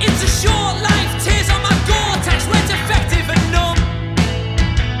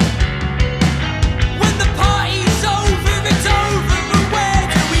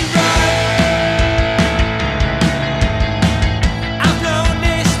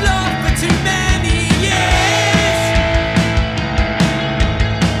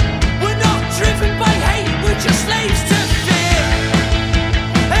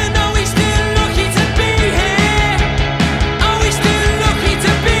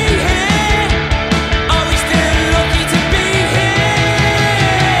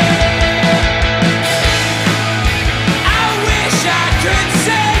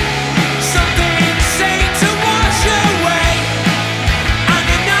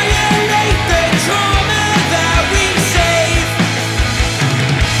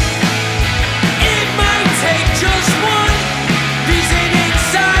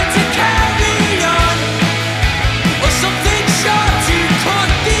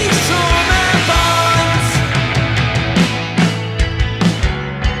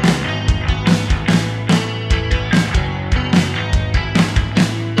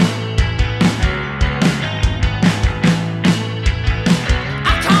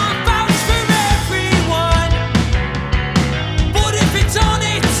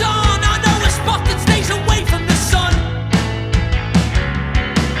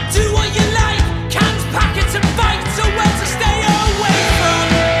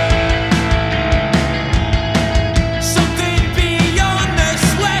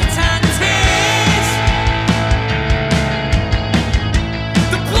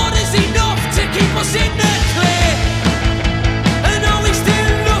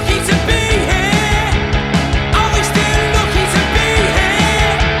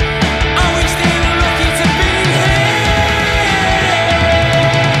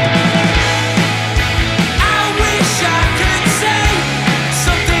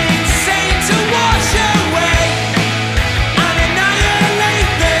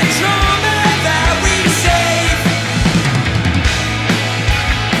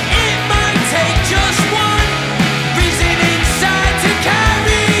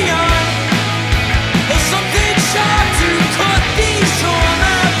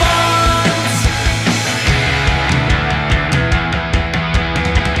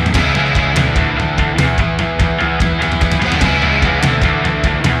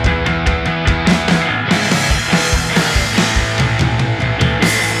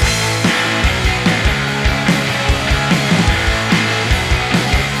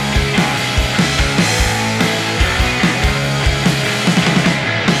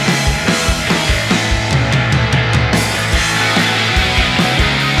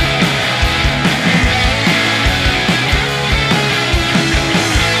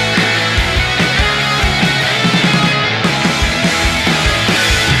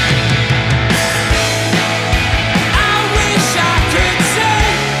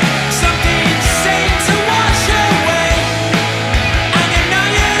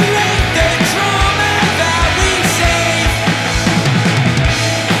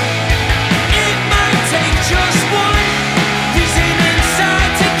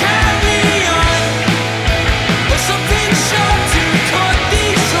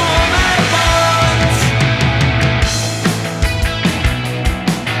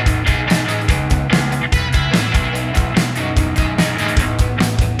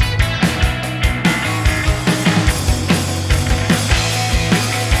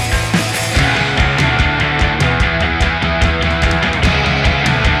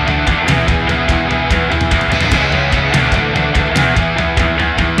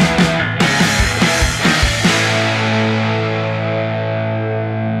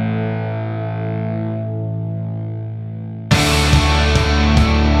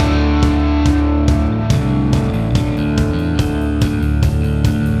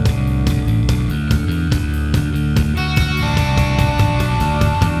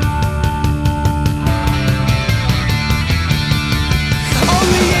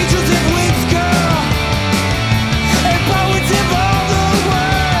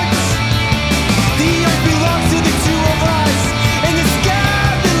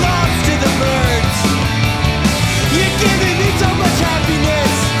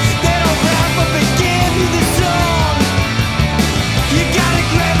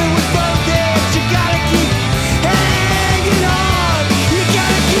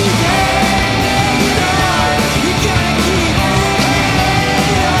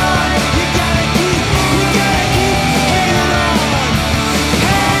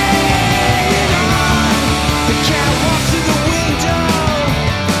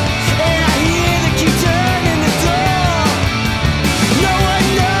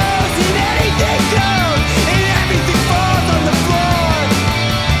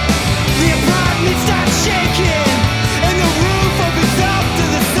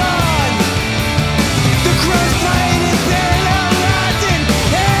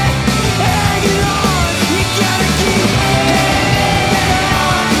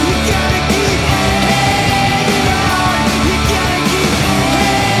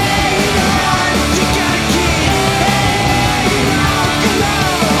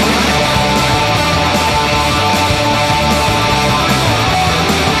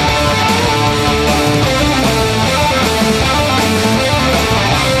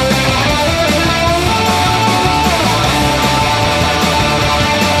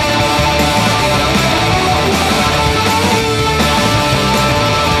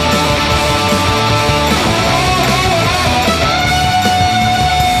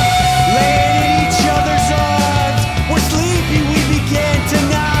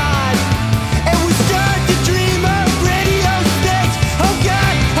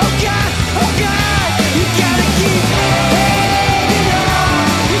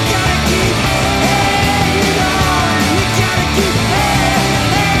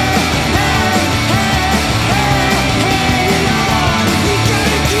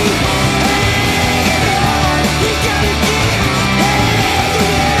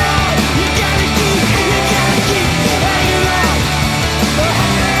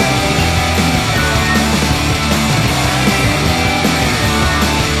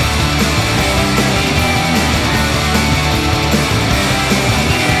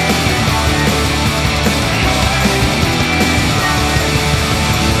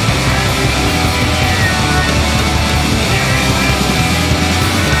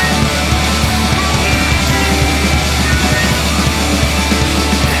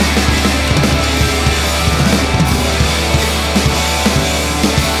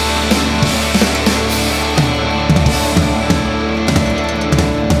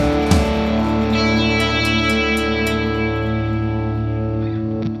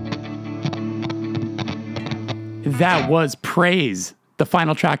 That was Praise, the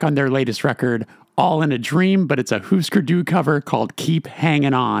final track on their latest record, All in a Dream, but it's a Husker Du cover called Keep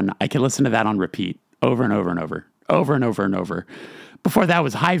Hanging On. I can listen to that on repeat over and over and over, over and over and over. Before that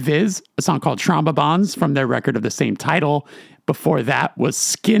was High Viz, a song called Trauma Bonds from their record of the same title. Before that was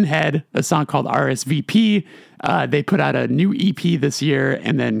Skinhead, a song called RSVP. They put out a new EP this year,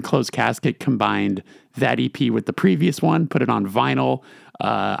 and then Closed Casket combined that EP with the previous one, put it on vinyl.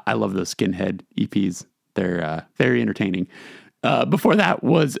 I love those Skinhead EPs. They're very entertaining. Before that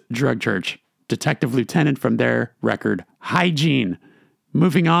was Drug Church, Detective Lieutenant from their record Hygiene.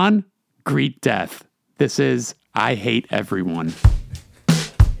 Moving on, Greet Death. This is I Hate Everyone.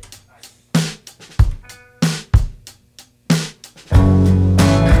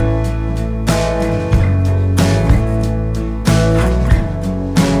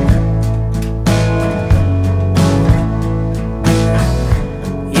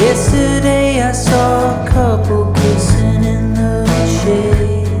 Yesterday I saw a couple kissing in the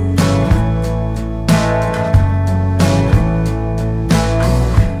shade.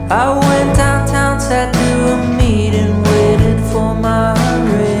 I went downtown, sat through a meeting, waited for my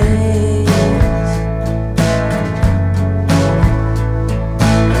raise.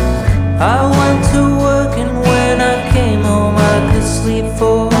 I went to work and when I came home I could sleep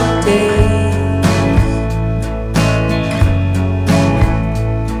for days.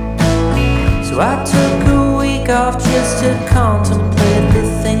 So I took a week off just to contemplate the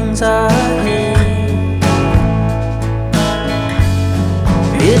things I hate.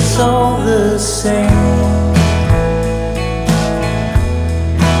 It's all the same.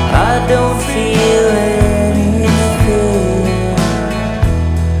 I don't feel anything.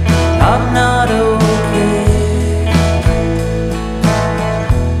 I'm not okay.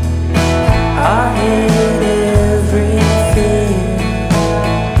 I hate everything.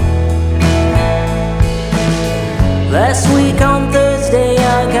 Last week on Thursday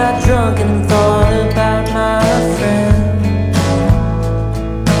I got drunk and thought about my friend.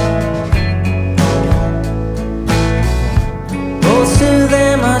 Most of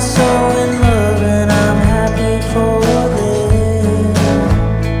them are so in love and I'm happy for them.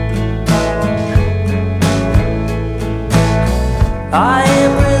 I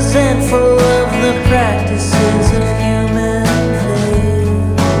am resentful of the practices of human faith.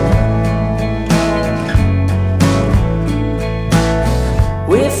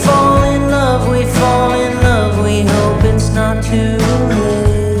 We fall in love, we hope it's not too late.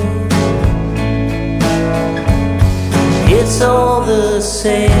 It's all the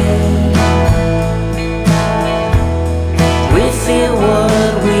same. We feel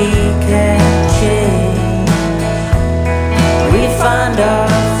what we can't change. We find our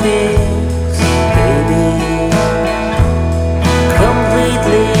fix, baby,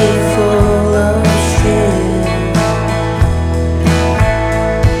 completely full of shit.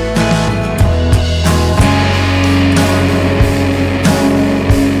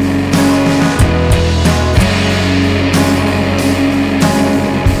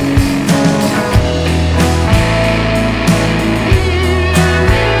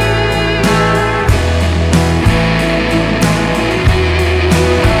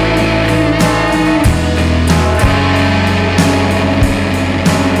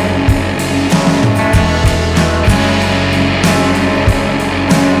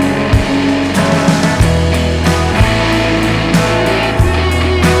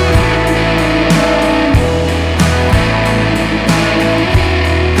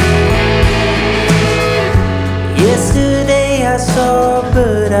 Yesterday I saw a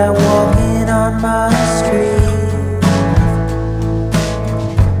bird out walking on my street.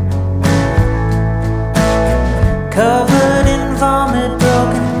 Covered in vomit,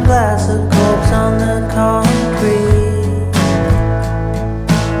 broken glass, a corpse on the concrete.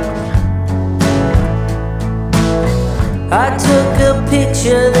 I took a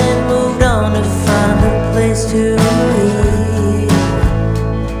picture, then moved on to find a place to eat.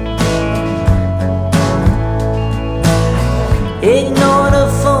 Ignored a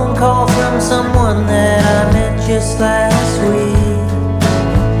phone call from someone that I met just last week.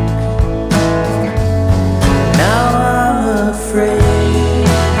 Now I'm afraid.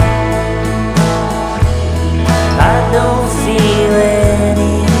 I don't feel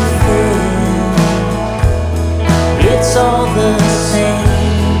anything. It's all the same.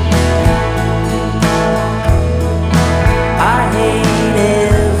 I hate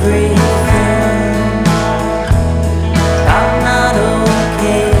everything. I'm not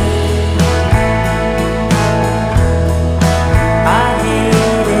okay. I hate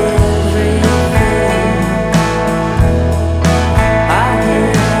everything.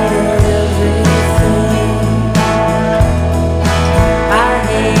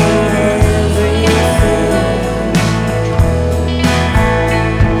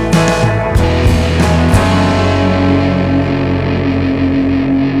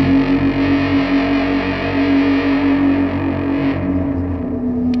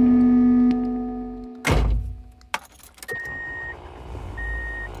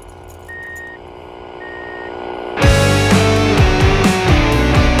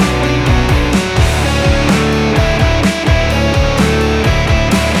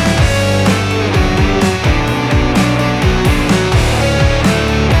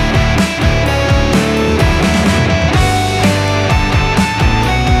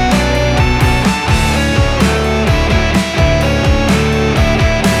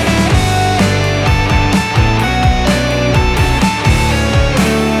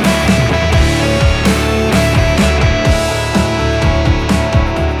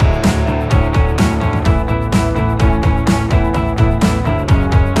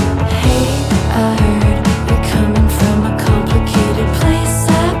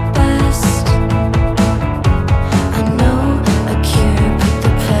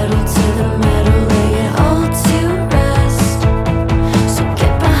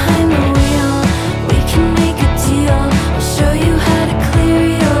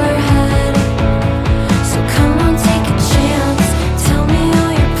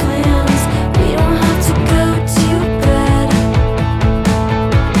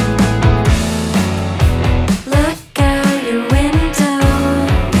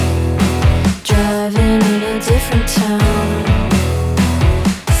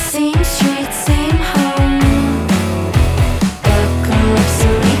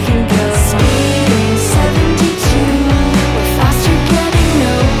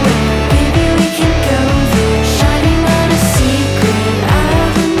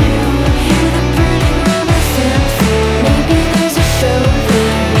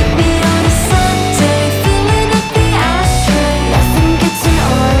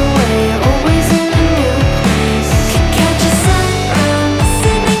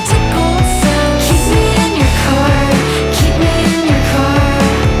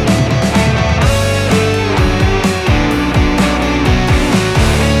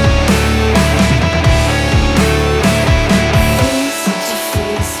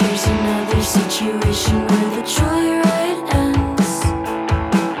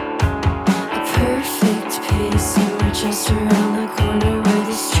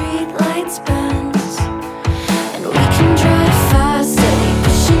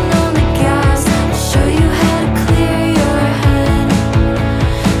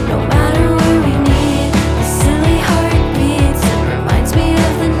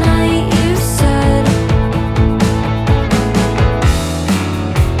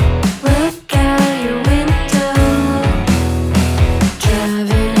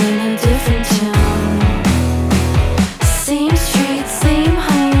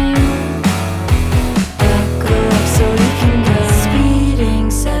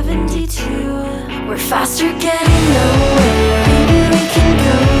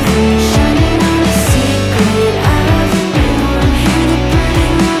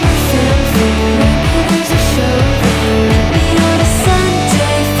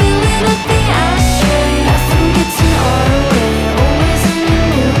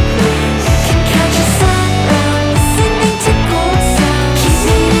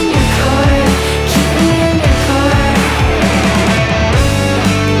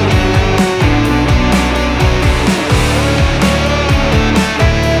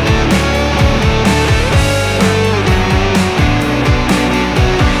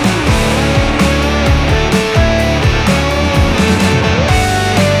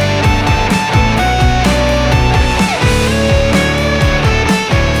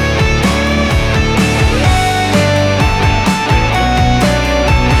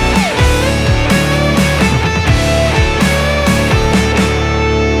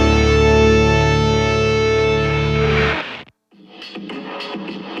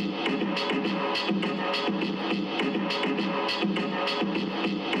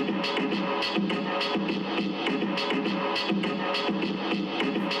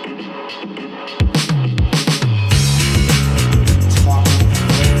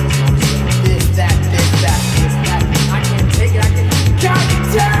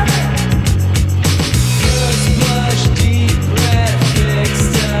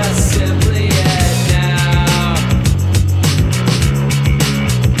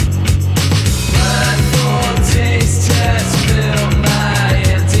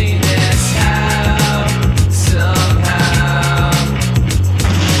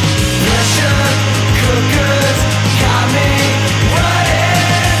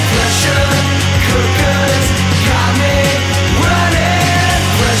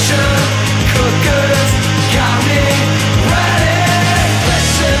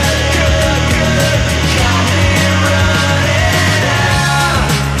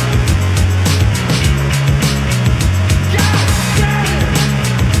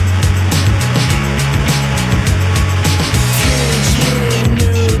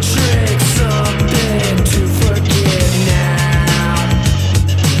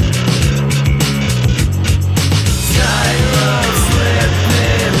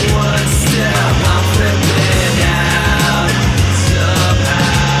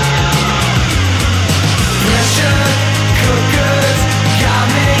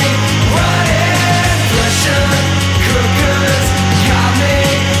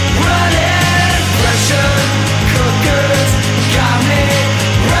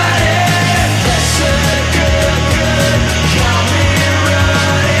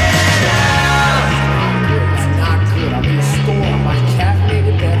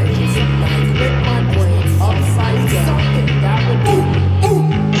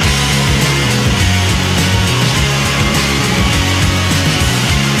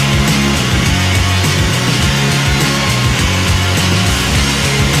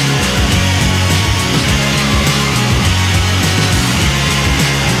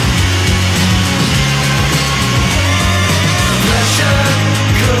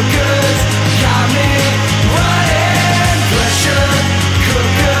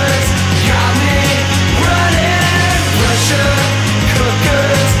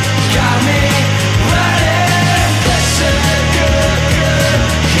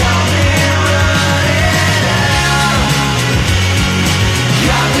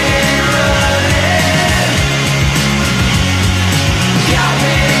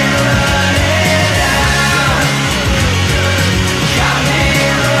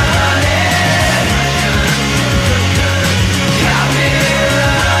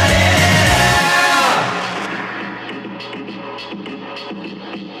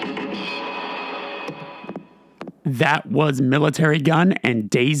 That was Military Gun and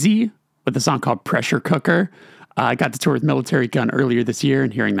Daisy with a song called Pressure Cooker. I got to tour with Military Gun earlier this year,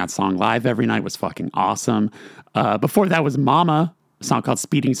 and hearing that song live every night was fucking awesome. Before that was Mama, a song called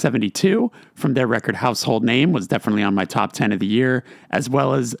Speeding 72 from their record Household Name, was definitely on my top 10 of the year, as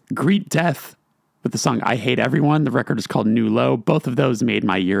well as Greet Death with the song I Hate Everyone. The record is called New Low. Both of those made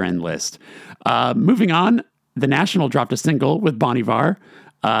my year-end list. Moving on, The National dropped a single with Bon Iver.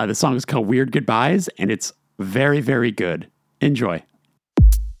 The song is called Weird Goodbyes, and it's very, very good. Enjoy.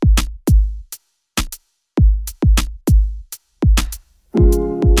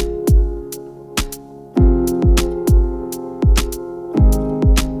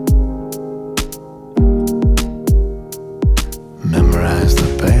 Memorize the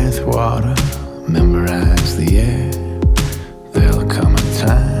bathwater, memorize the air. There'll come a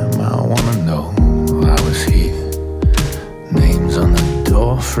time I wanna know I was here. Names on the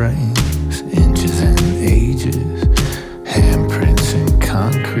door frames, inches and ages, handprints in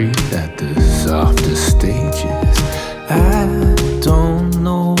concrete at the softest stages. I don't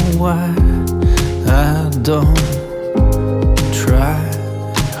know why I don't try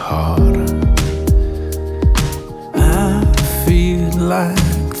harder. I feel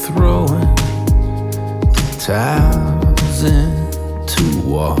like throwing towels into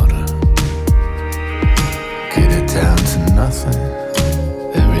water. Get it down to nothing,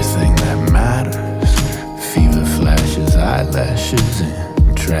 everything that matters. Fever flashes, eyelashes,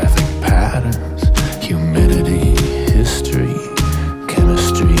 and traffic patterns. Humidity, history,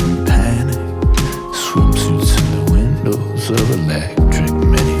 chemistry, and panic. Swimsuits in the windows of electric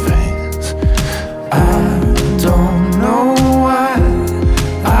minivans. I don't know why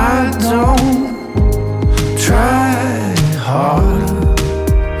I don't try harder.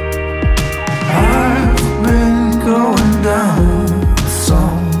 I've been going down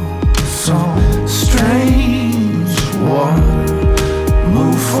some strange water.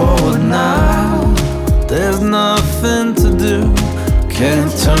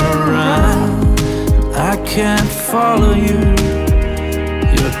 follow you.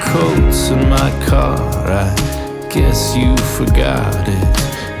 Your coat's in my car, I guess you forgot it.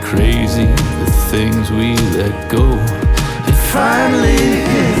 Crazy the things we let go. It finally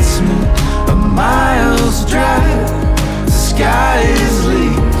hits me, a mile's drive. The sky is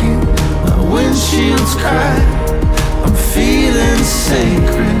leaking, my windshield's cracked. I'm feeling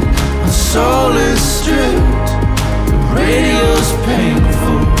sacred, my soul is stripped. The radio's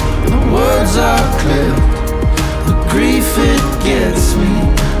painful, the words are clipped. The grief it gets me,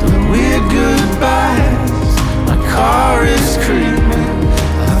 the weird goodbyes. My car is creeping,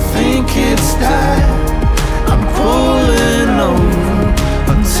 I think it's died. I'm pulling over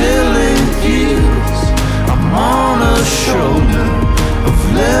until it heals. I'm on a shoulder of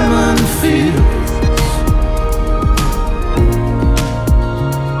lemon fields.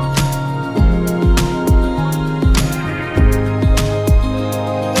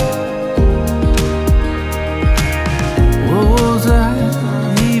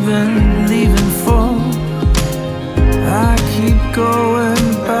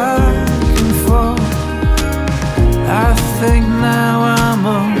 Going back and forth, I think now I'm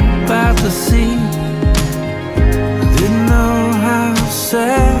about to see. Didn't know how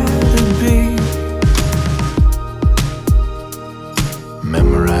sad it'd be.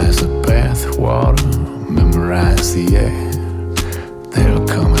 Memorize the bathwater, memorize the air. There'll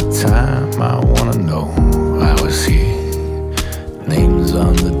come a time I wanna know I was here. Names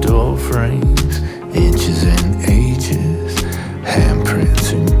on the door frames, inches and ages.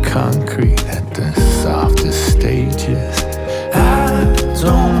 Handprints in concrete at the softest stages. I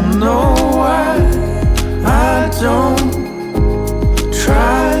don't know why I don't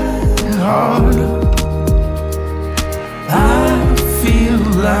try harder. I feel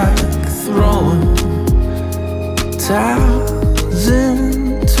like throwing towels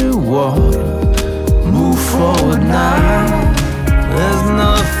into water. Move forward now, there's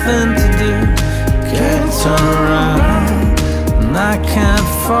nothing to do. Can't turn around, I can't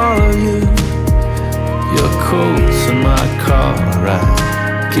follow you. Your coat's in my car, I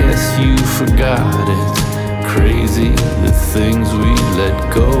guess you forgot it. Crazy the things we let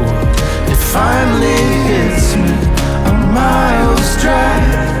go. It finally hits me, a mile's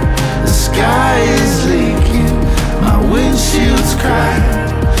drive. The sky is leaking, my windshield's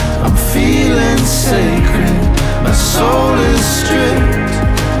cracked. I'm feeling sacred, my soul is stripped.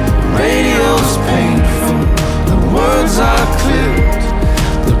 Radio's painful, the words are clipped.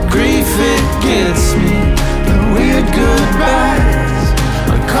 The grief it gets me, the weird goodbyes.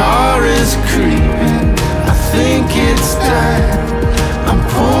 My car is creeping, I think it's died. I'm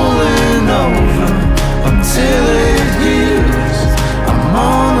pulling over until it heals. I'm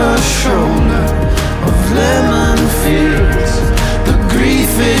on a shoulder of lemon fields. The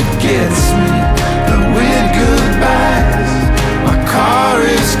grief it gets me, the weird goodbyes. My car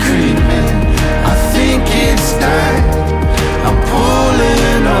is creeping, I think it's died. I'm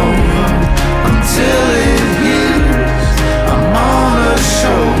pulling over until it heals. I'm on a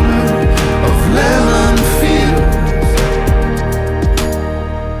shoulder of lemon fields.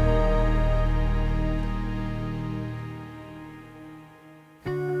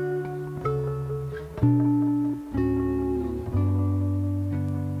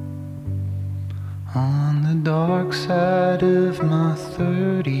 On the dark side of my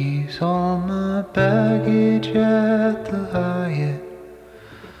 30s, all my baggage at the Hyatt,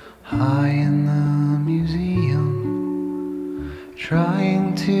 high in the museum,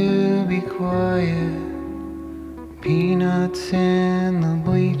 trying to be quiet. Peanuts in the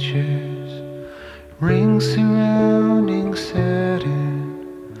bleachers, rings surrounding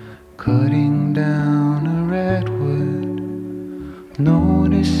Saturn, cutting down a redwood,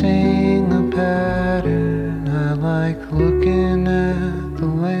 noticing a pattern. I like looking at the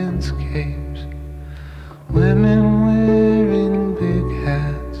landscapes, women wearing big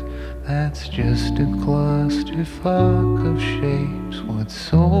hats. That's just a clusterfuck of shapes. What's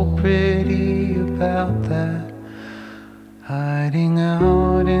so pretty about that? Hiding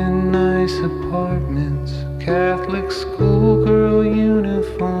out in nice apartments, Catholic schoolgirl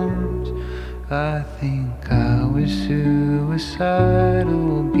uniforms. I think I was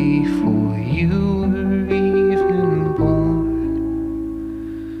suicidal before you were even born.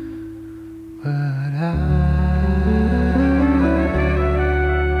 But I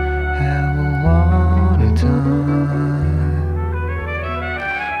have a lot of time.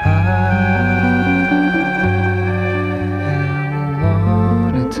 I have a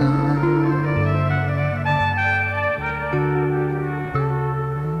lot of time.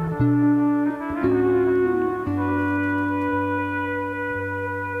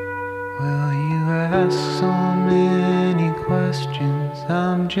 Well, you asked so many questions.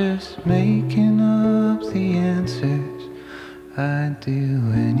 I'm just making up the answers. I'd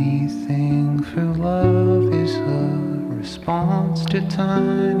do anything for love is a response to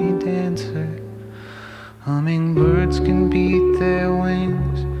Tiny Dancer. Hummingbirds can beat their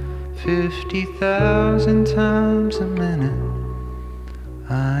wings 50,000 times a minute.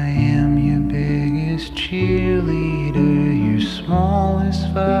 I am your biggest cheerleader, your smallest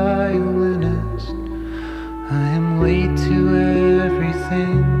violinist. I am late to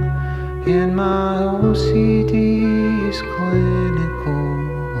everything, and my OCD is clinical.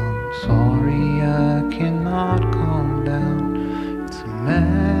 I'm sorry I cannot calm down. It's a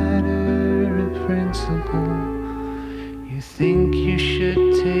matter of principle. You think you should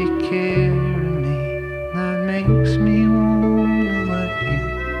take care of me, that makes me wanna let you.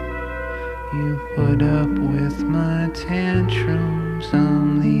 You put up with my tantrums,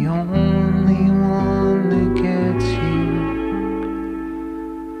 I'm the only one that gets you.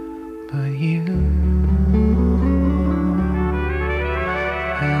 But you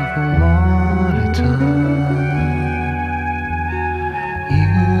have a lot of time. You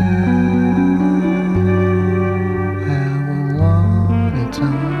have a lot of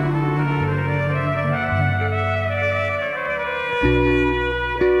time.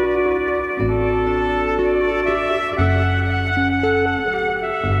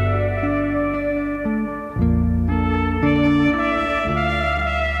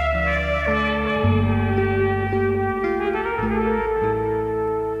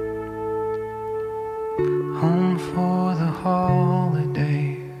 Home for the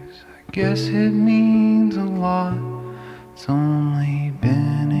holidays, I guess it means a lot. It's only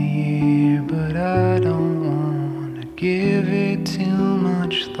been a year, but I don't want to give it too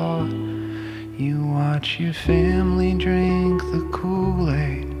much thought. You watch your family drink the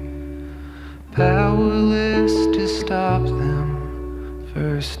Kool-Aid, powerless to stop them.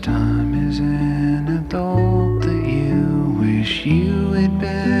 First time as an adult that you wish you had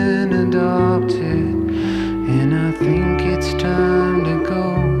been adopted. And I think it's time to go.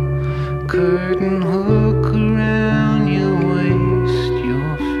 Curtain hook around your waist.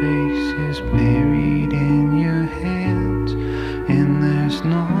 Your face is buried in your hands, and there's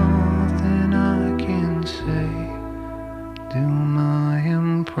nothing I can say. Do my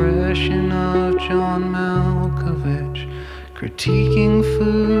impression of John Malkovich, critiquing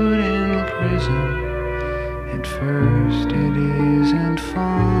food in prison. At first it isn't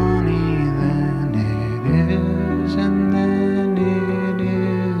funny, then it is, and then it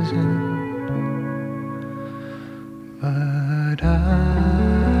isn't. But I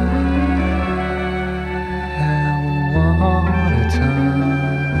have a lot of time.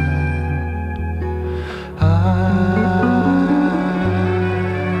 I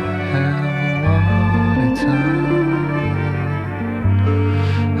have a lot of time.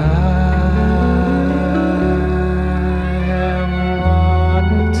 I have a lot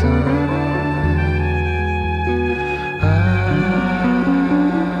of time.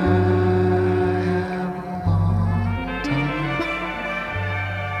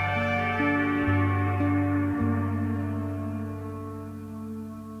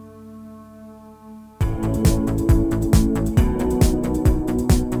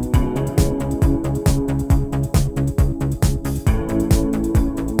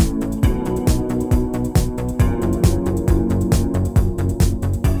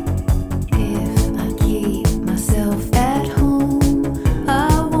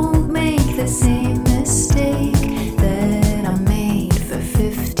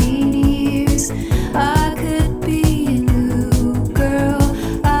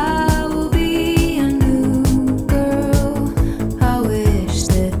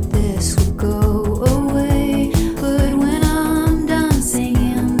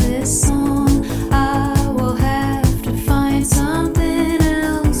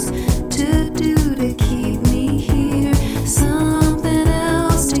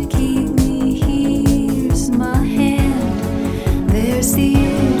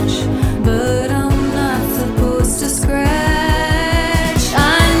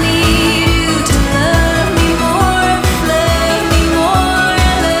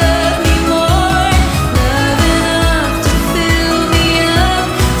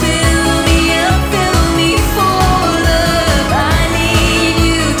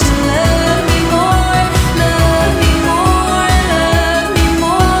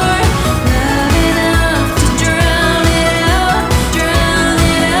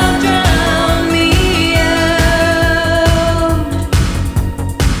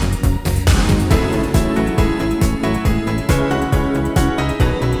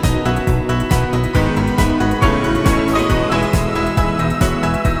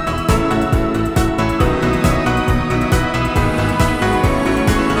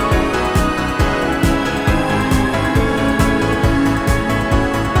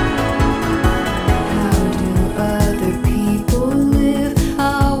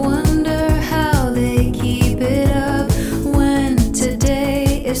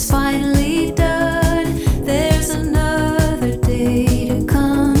 is finally done. There's another day to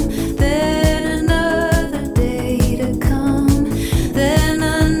come, then another day to come, then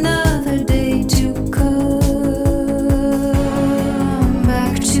another day to come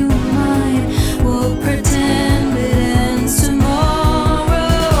back to mine. We'll pretend it ends tomorrow.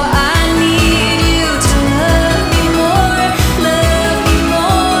 I need you to love me more, love me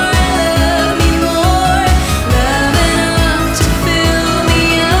more, love me more, love enough to fill me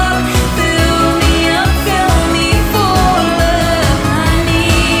up, fill me up, fill me full of love. I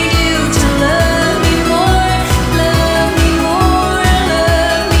need you to love me more, love me more,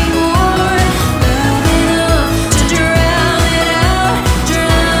 love me more, love enough to drown it out,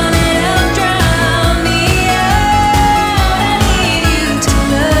 drown it out, drown me out. I need you to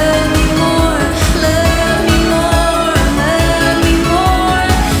love me more, love me more, love me more,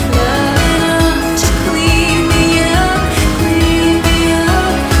 love enough to clean me up, clean me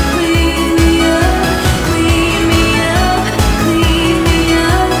up, clean me up, clean me up, clean me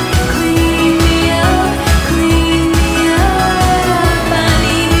up, clean me up, clean me up. I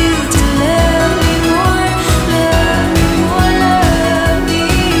need you to love me more, love me more, love me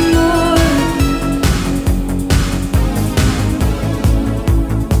more.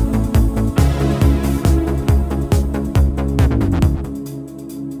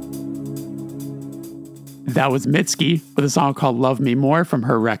 That was Mitski with a song called Love Me More from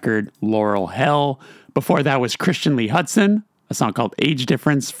her record Laurel Hell. Before that was Christian Lee Hudson, a song called Age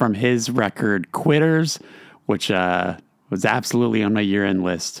Difference from his record Quitters, which was absolutely on my year-end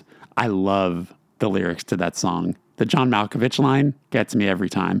list. I love the lyrics to that song. The John Malkovich line gets me every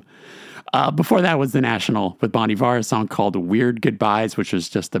time. Before that was The National with Bon Iver, a song called Weird Goodbyes, which was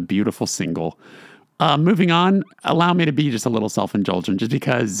just a beautiful single. Moving on, allow me to be just a little self-indulgent, just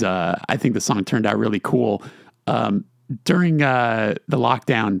because I think the song turned out really cool. During the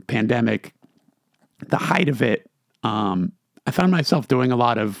lockdown pandemic, the height of it, I found myself doing a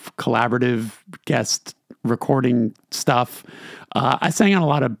lot of collaborative guest recording stuff. I sang on a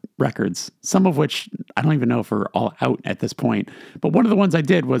lot of records, some of which I don't even know if are all out at this point. But one of the ones I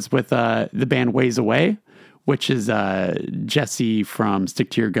did was with the band Ways Away, which is Jesse from Stick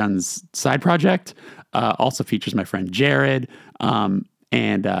to Your Guns side project. Also features my friend Jared.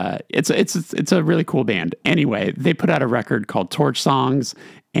 And it's a really cool band. Anyway, they put out a record called Torch Songs,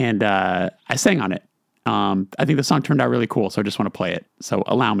 and I sang on it. I think the song turned out really cool, so I just want to play it. So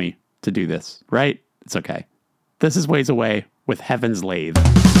allow me to do this, right? It's okay. This is Ways Away with Heaven's Lathe.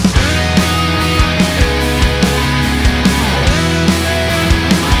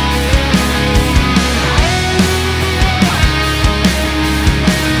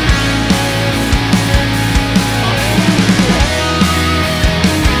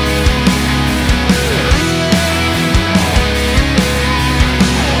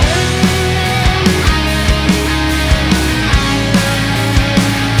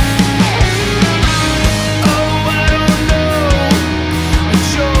 Oh, I don't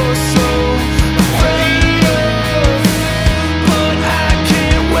know.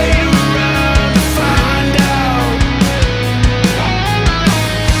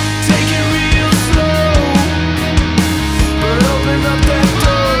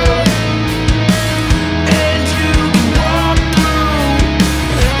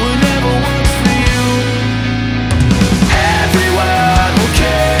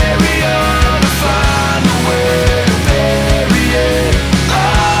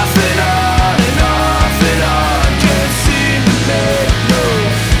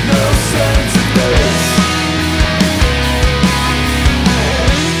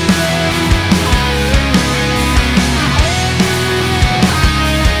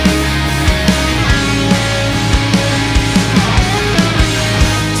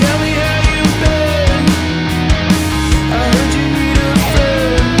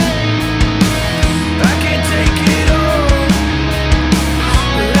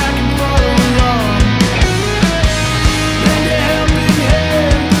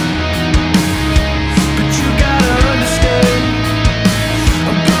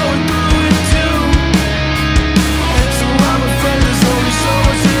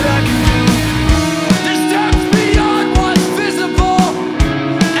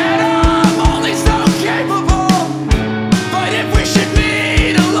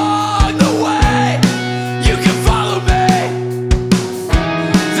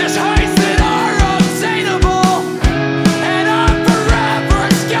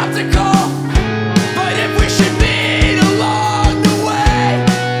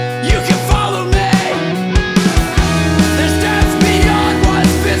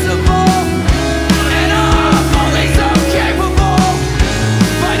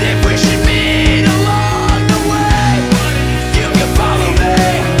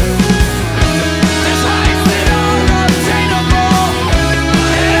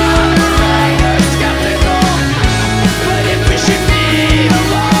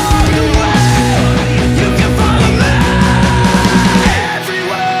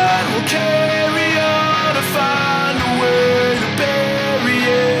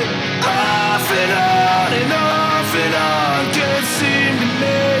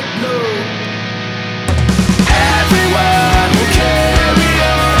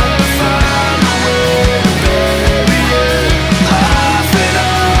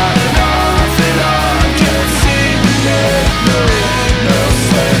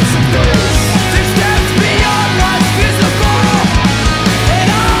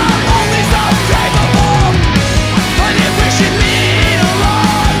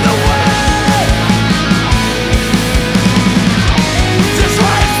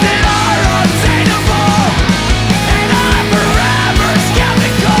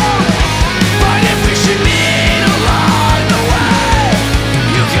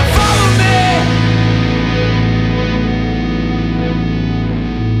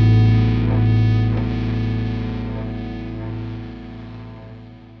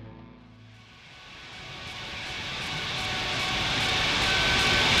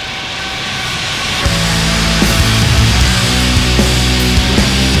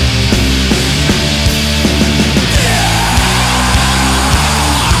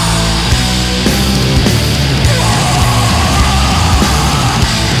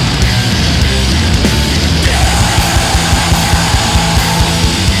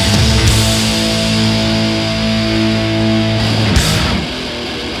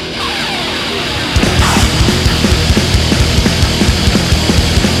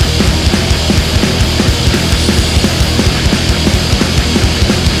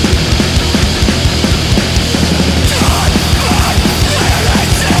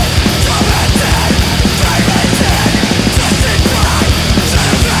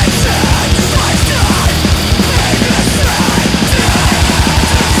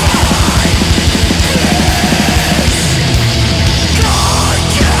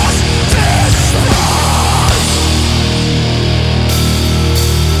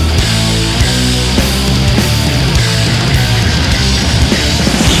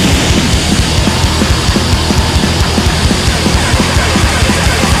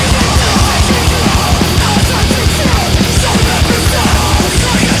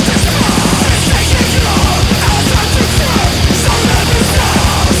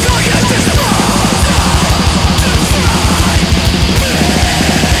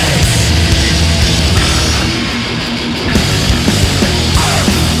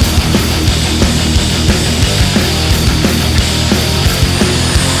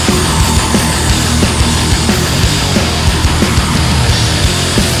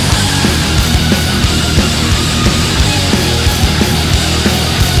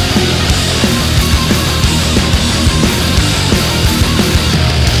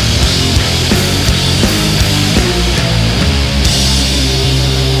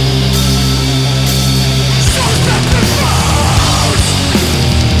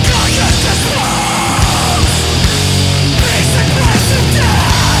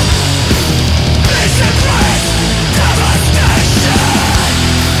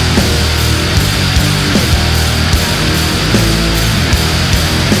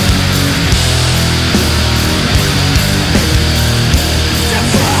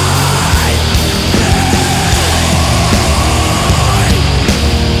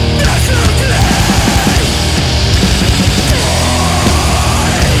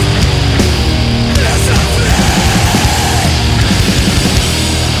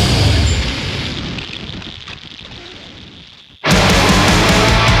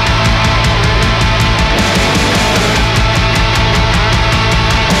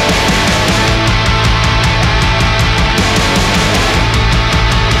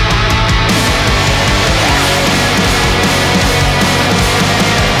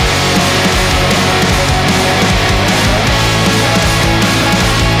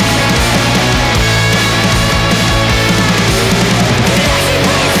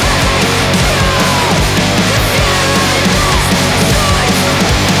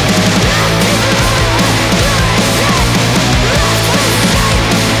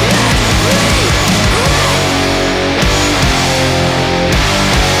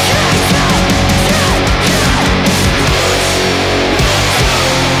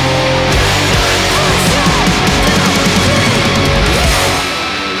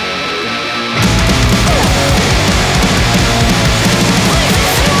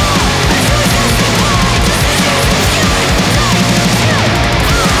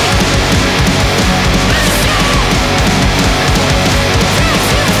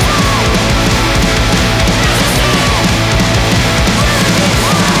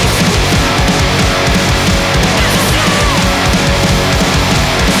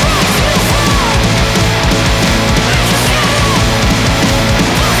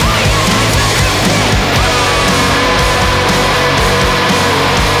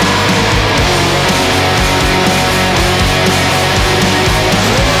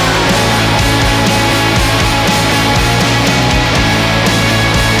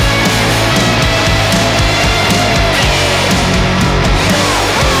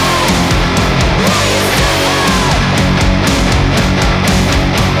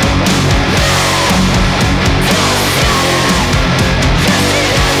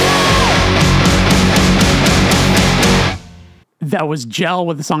 That was Gel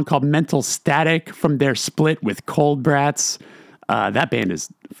with a song called Mental Static from their split with Cold Brats. That band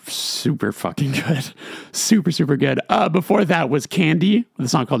is super fucking good. Super, super good. Before that was Candy with a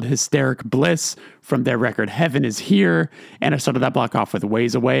song called Hysteric Bliss from their record Heaven Is Here. And I started that block off with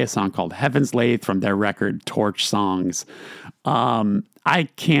Ways Away, a song called Heaven's Lathe from their record Torch Songs. I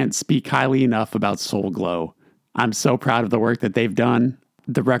can't speak highly enough about Soul Glow. I'm so proud of the work that they've done.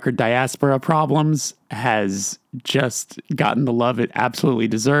 The record Diaspora Problems has just gotten the love it absolutely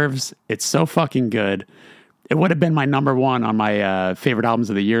deserves. It's so fucking good. It would have been my number one on my favorite albums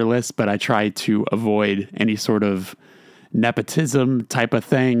of the year list, but I tried to avoid any sort of nepotism type of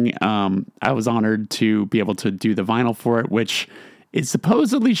thing. I was honored to be able to do the vinyl for it, which is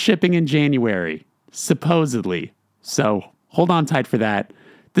supposedly shipping in January. Supposedly. So hold on tight for that.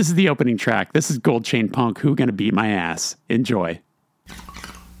 This is the opening track. This is Gold Chain Punk, Who Gonna Beat My Ass? Enjoy.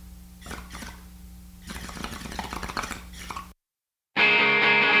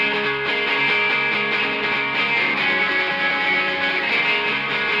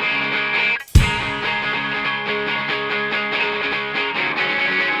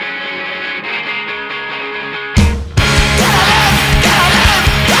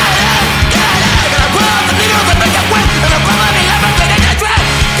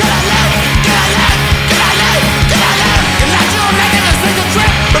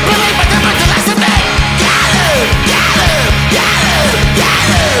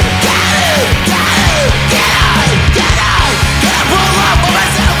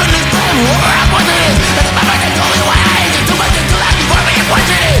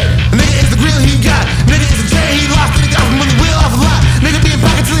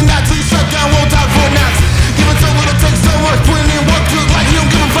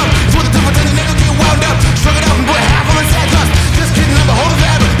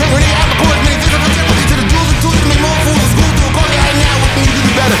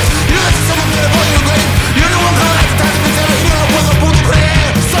 Better.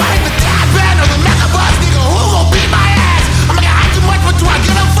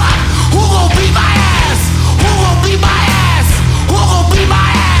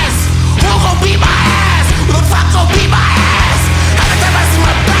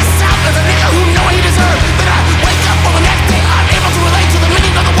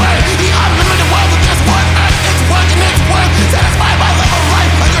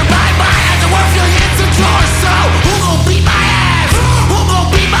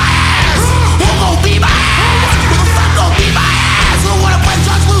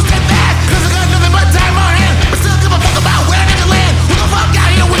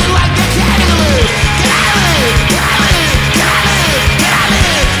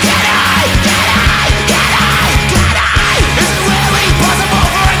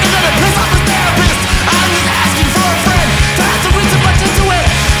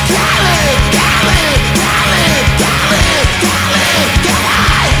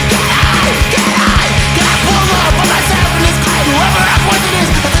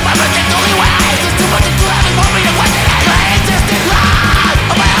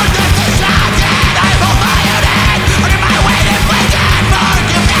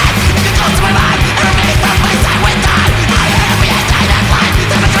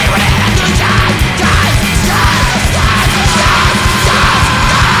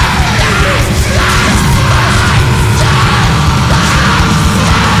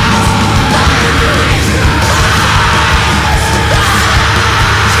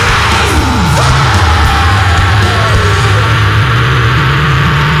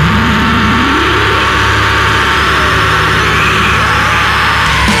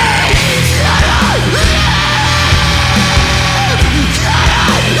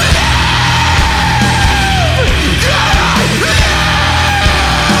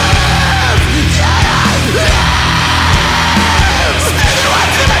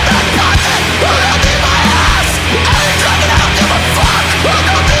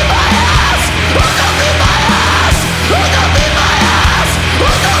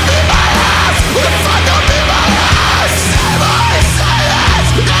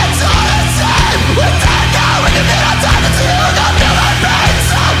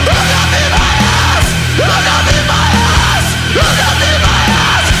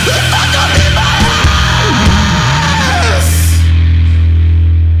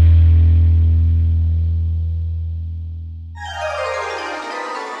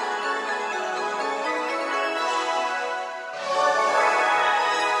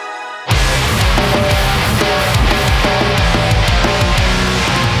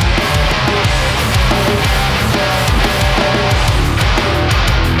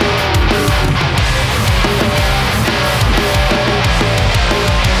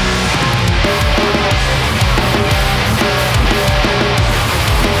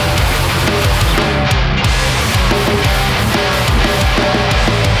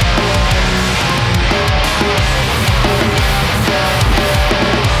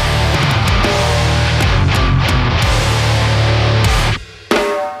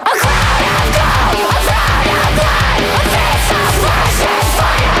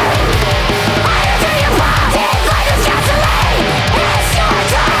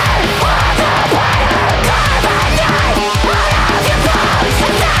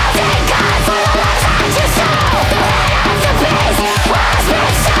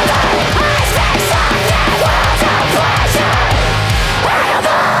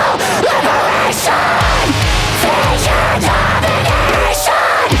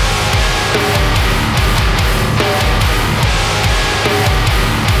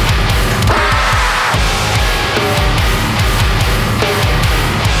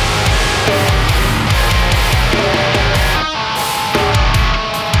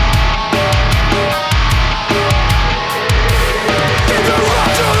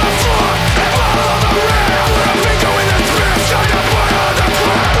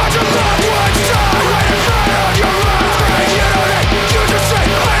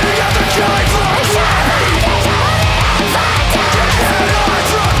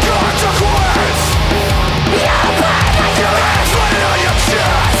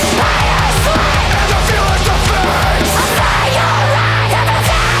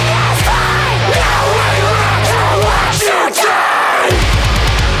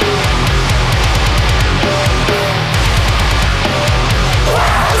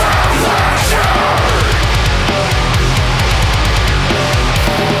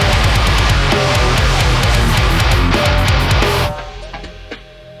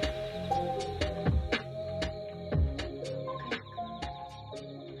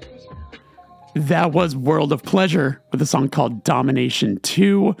 That was World of Pleasure with a song called Domination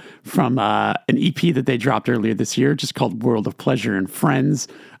 2 from an EP that they dropped earlier this year, just called World of Pleasure and Friends.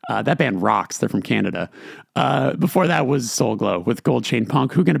 That band rocks. They're from Canada. Before that was Soul Glow with Gold Chain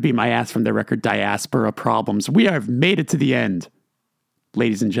Punk, Who Gonna Be My Ass from their record Diaspora Problems. We have made it to the end,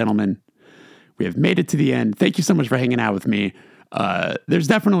 ladies and gentlemen. We have made it to the end. Thank you so much for hanging out with me. There's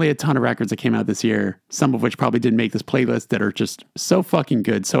definitely a ton of records that came out this year, some of which probably didn't make this playlist, that are just so fucking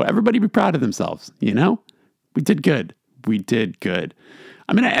good. So everybody be proud of themselves, you know? We did good. We did good.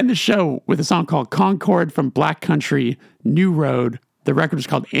 I'm going to end the show with a song called Concord from Black Country, New Road. The record is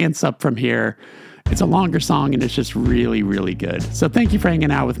called Ants Up From Here. It's a longer song and it's just really, really good. So thank you for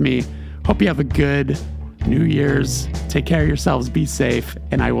hanging out with me. Hope you have a good New Year's. Take care of yourselves. Be safe.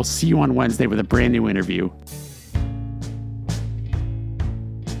 And I will see you on Wednesday with a brand new interview.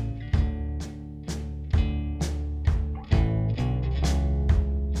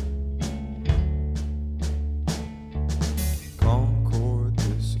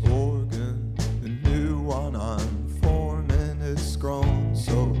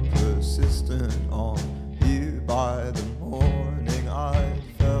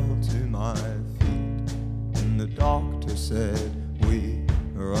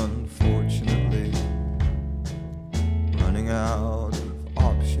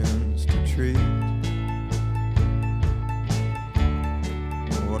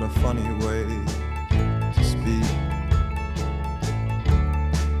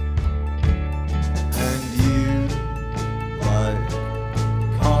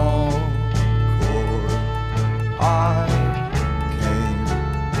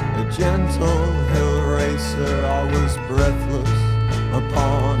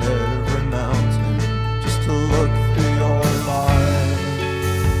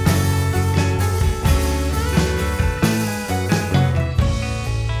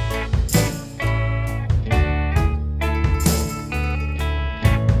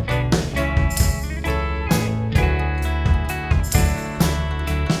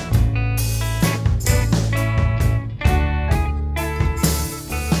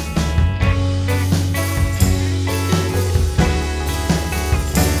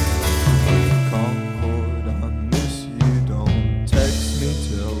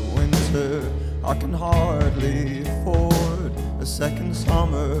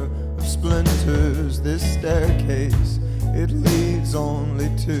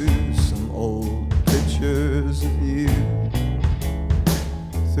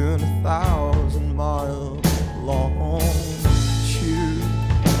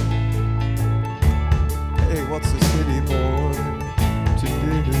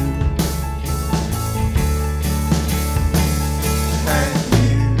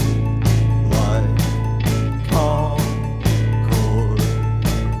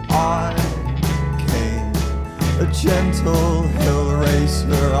 Gentle hill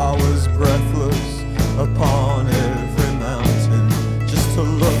racer, I was breathless upon every mountain just to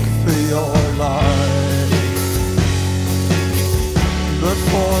look for your light. But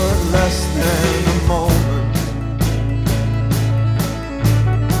for less than a moment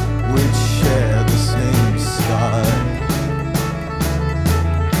we'd share the same sky,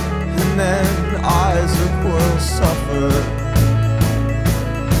 and then Isaac will suffer.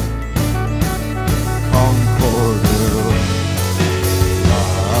 Concord will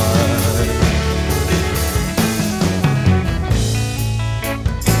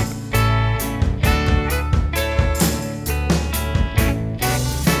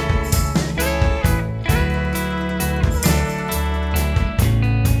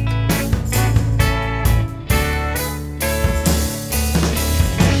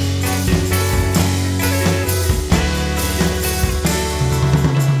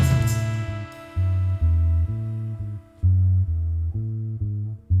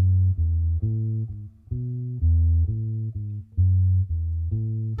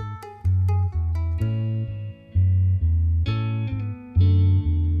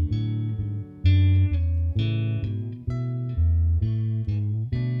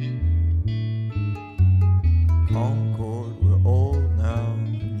Concord, we're old now,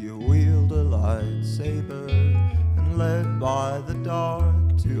 and you wield a lightsaber, and led by the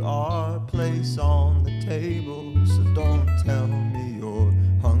dark to our place on the table. So don't tell me you're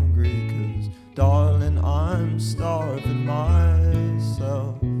hungry, 'cause darling, I'm starving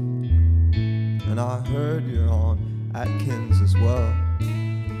myself. And I heard you're on Atkins as well.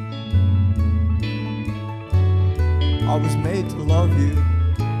 I was made to love you.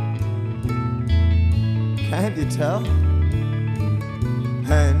 Can't you tell?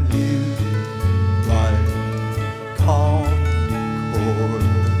 And you, like Concord,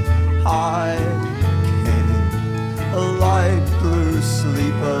 I became a light blue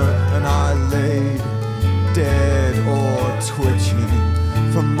sleeper, and I laid dead or twitching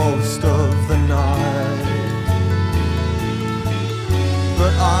for most of the night.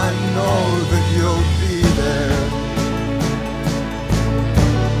 But I know that you'll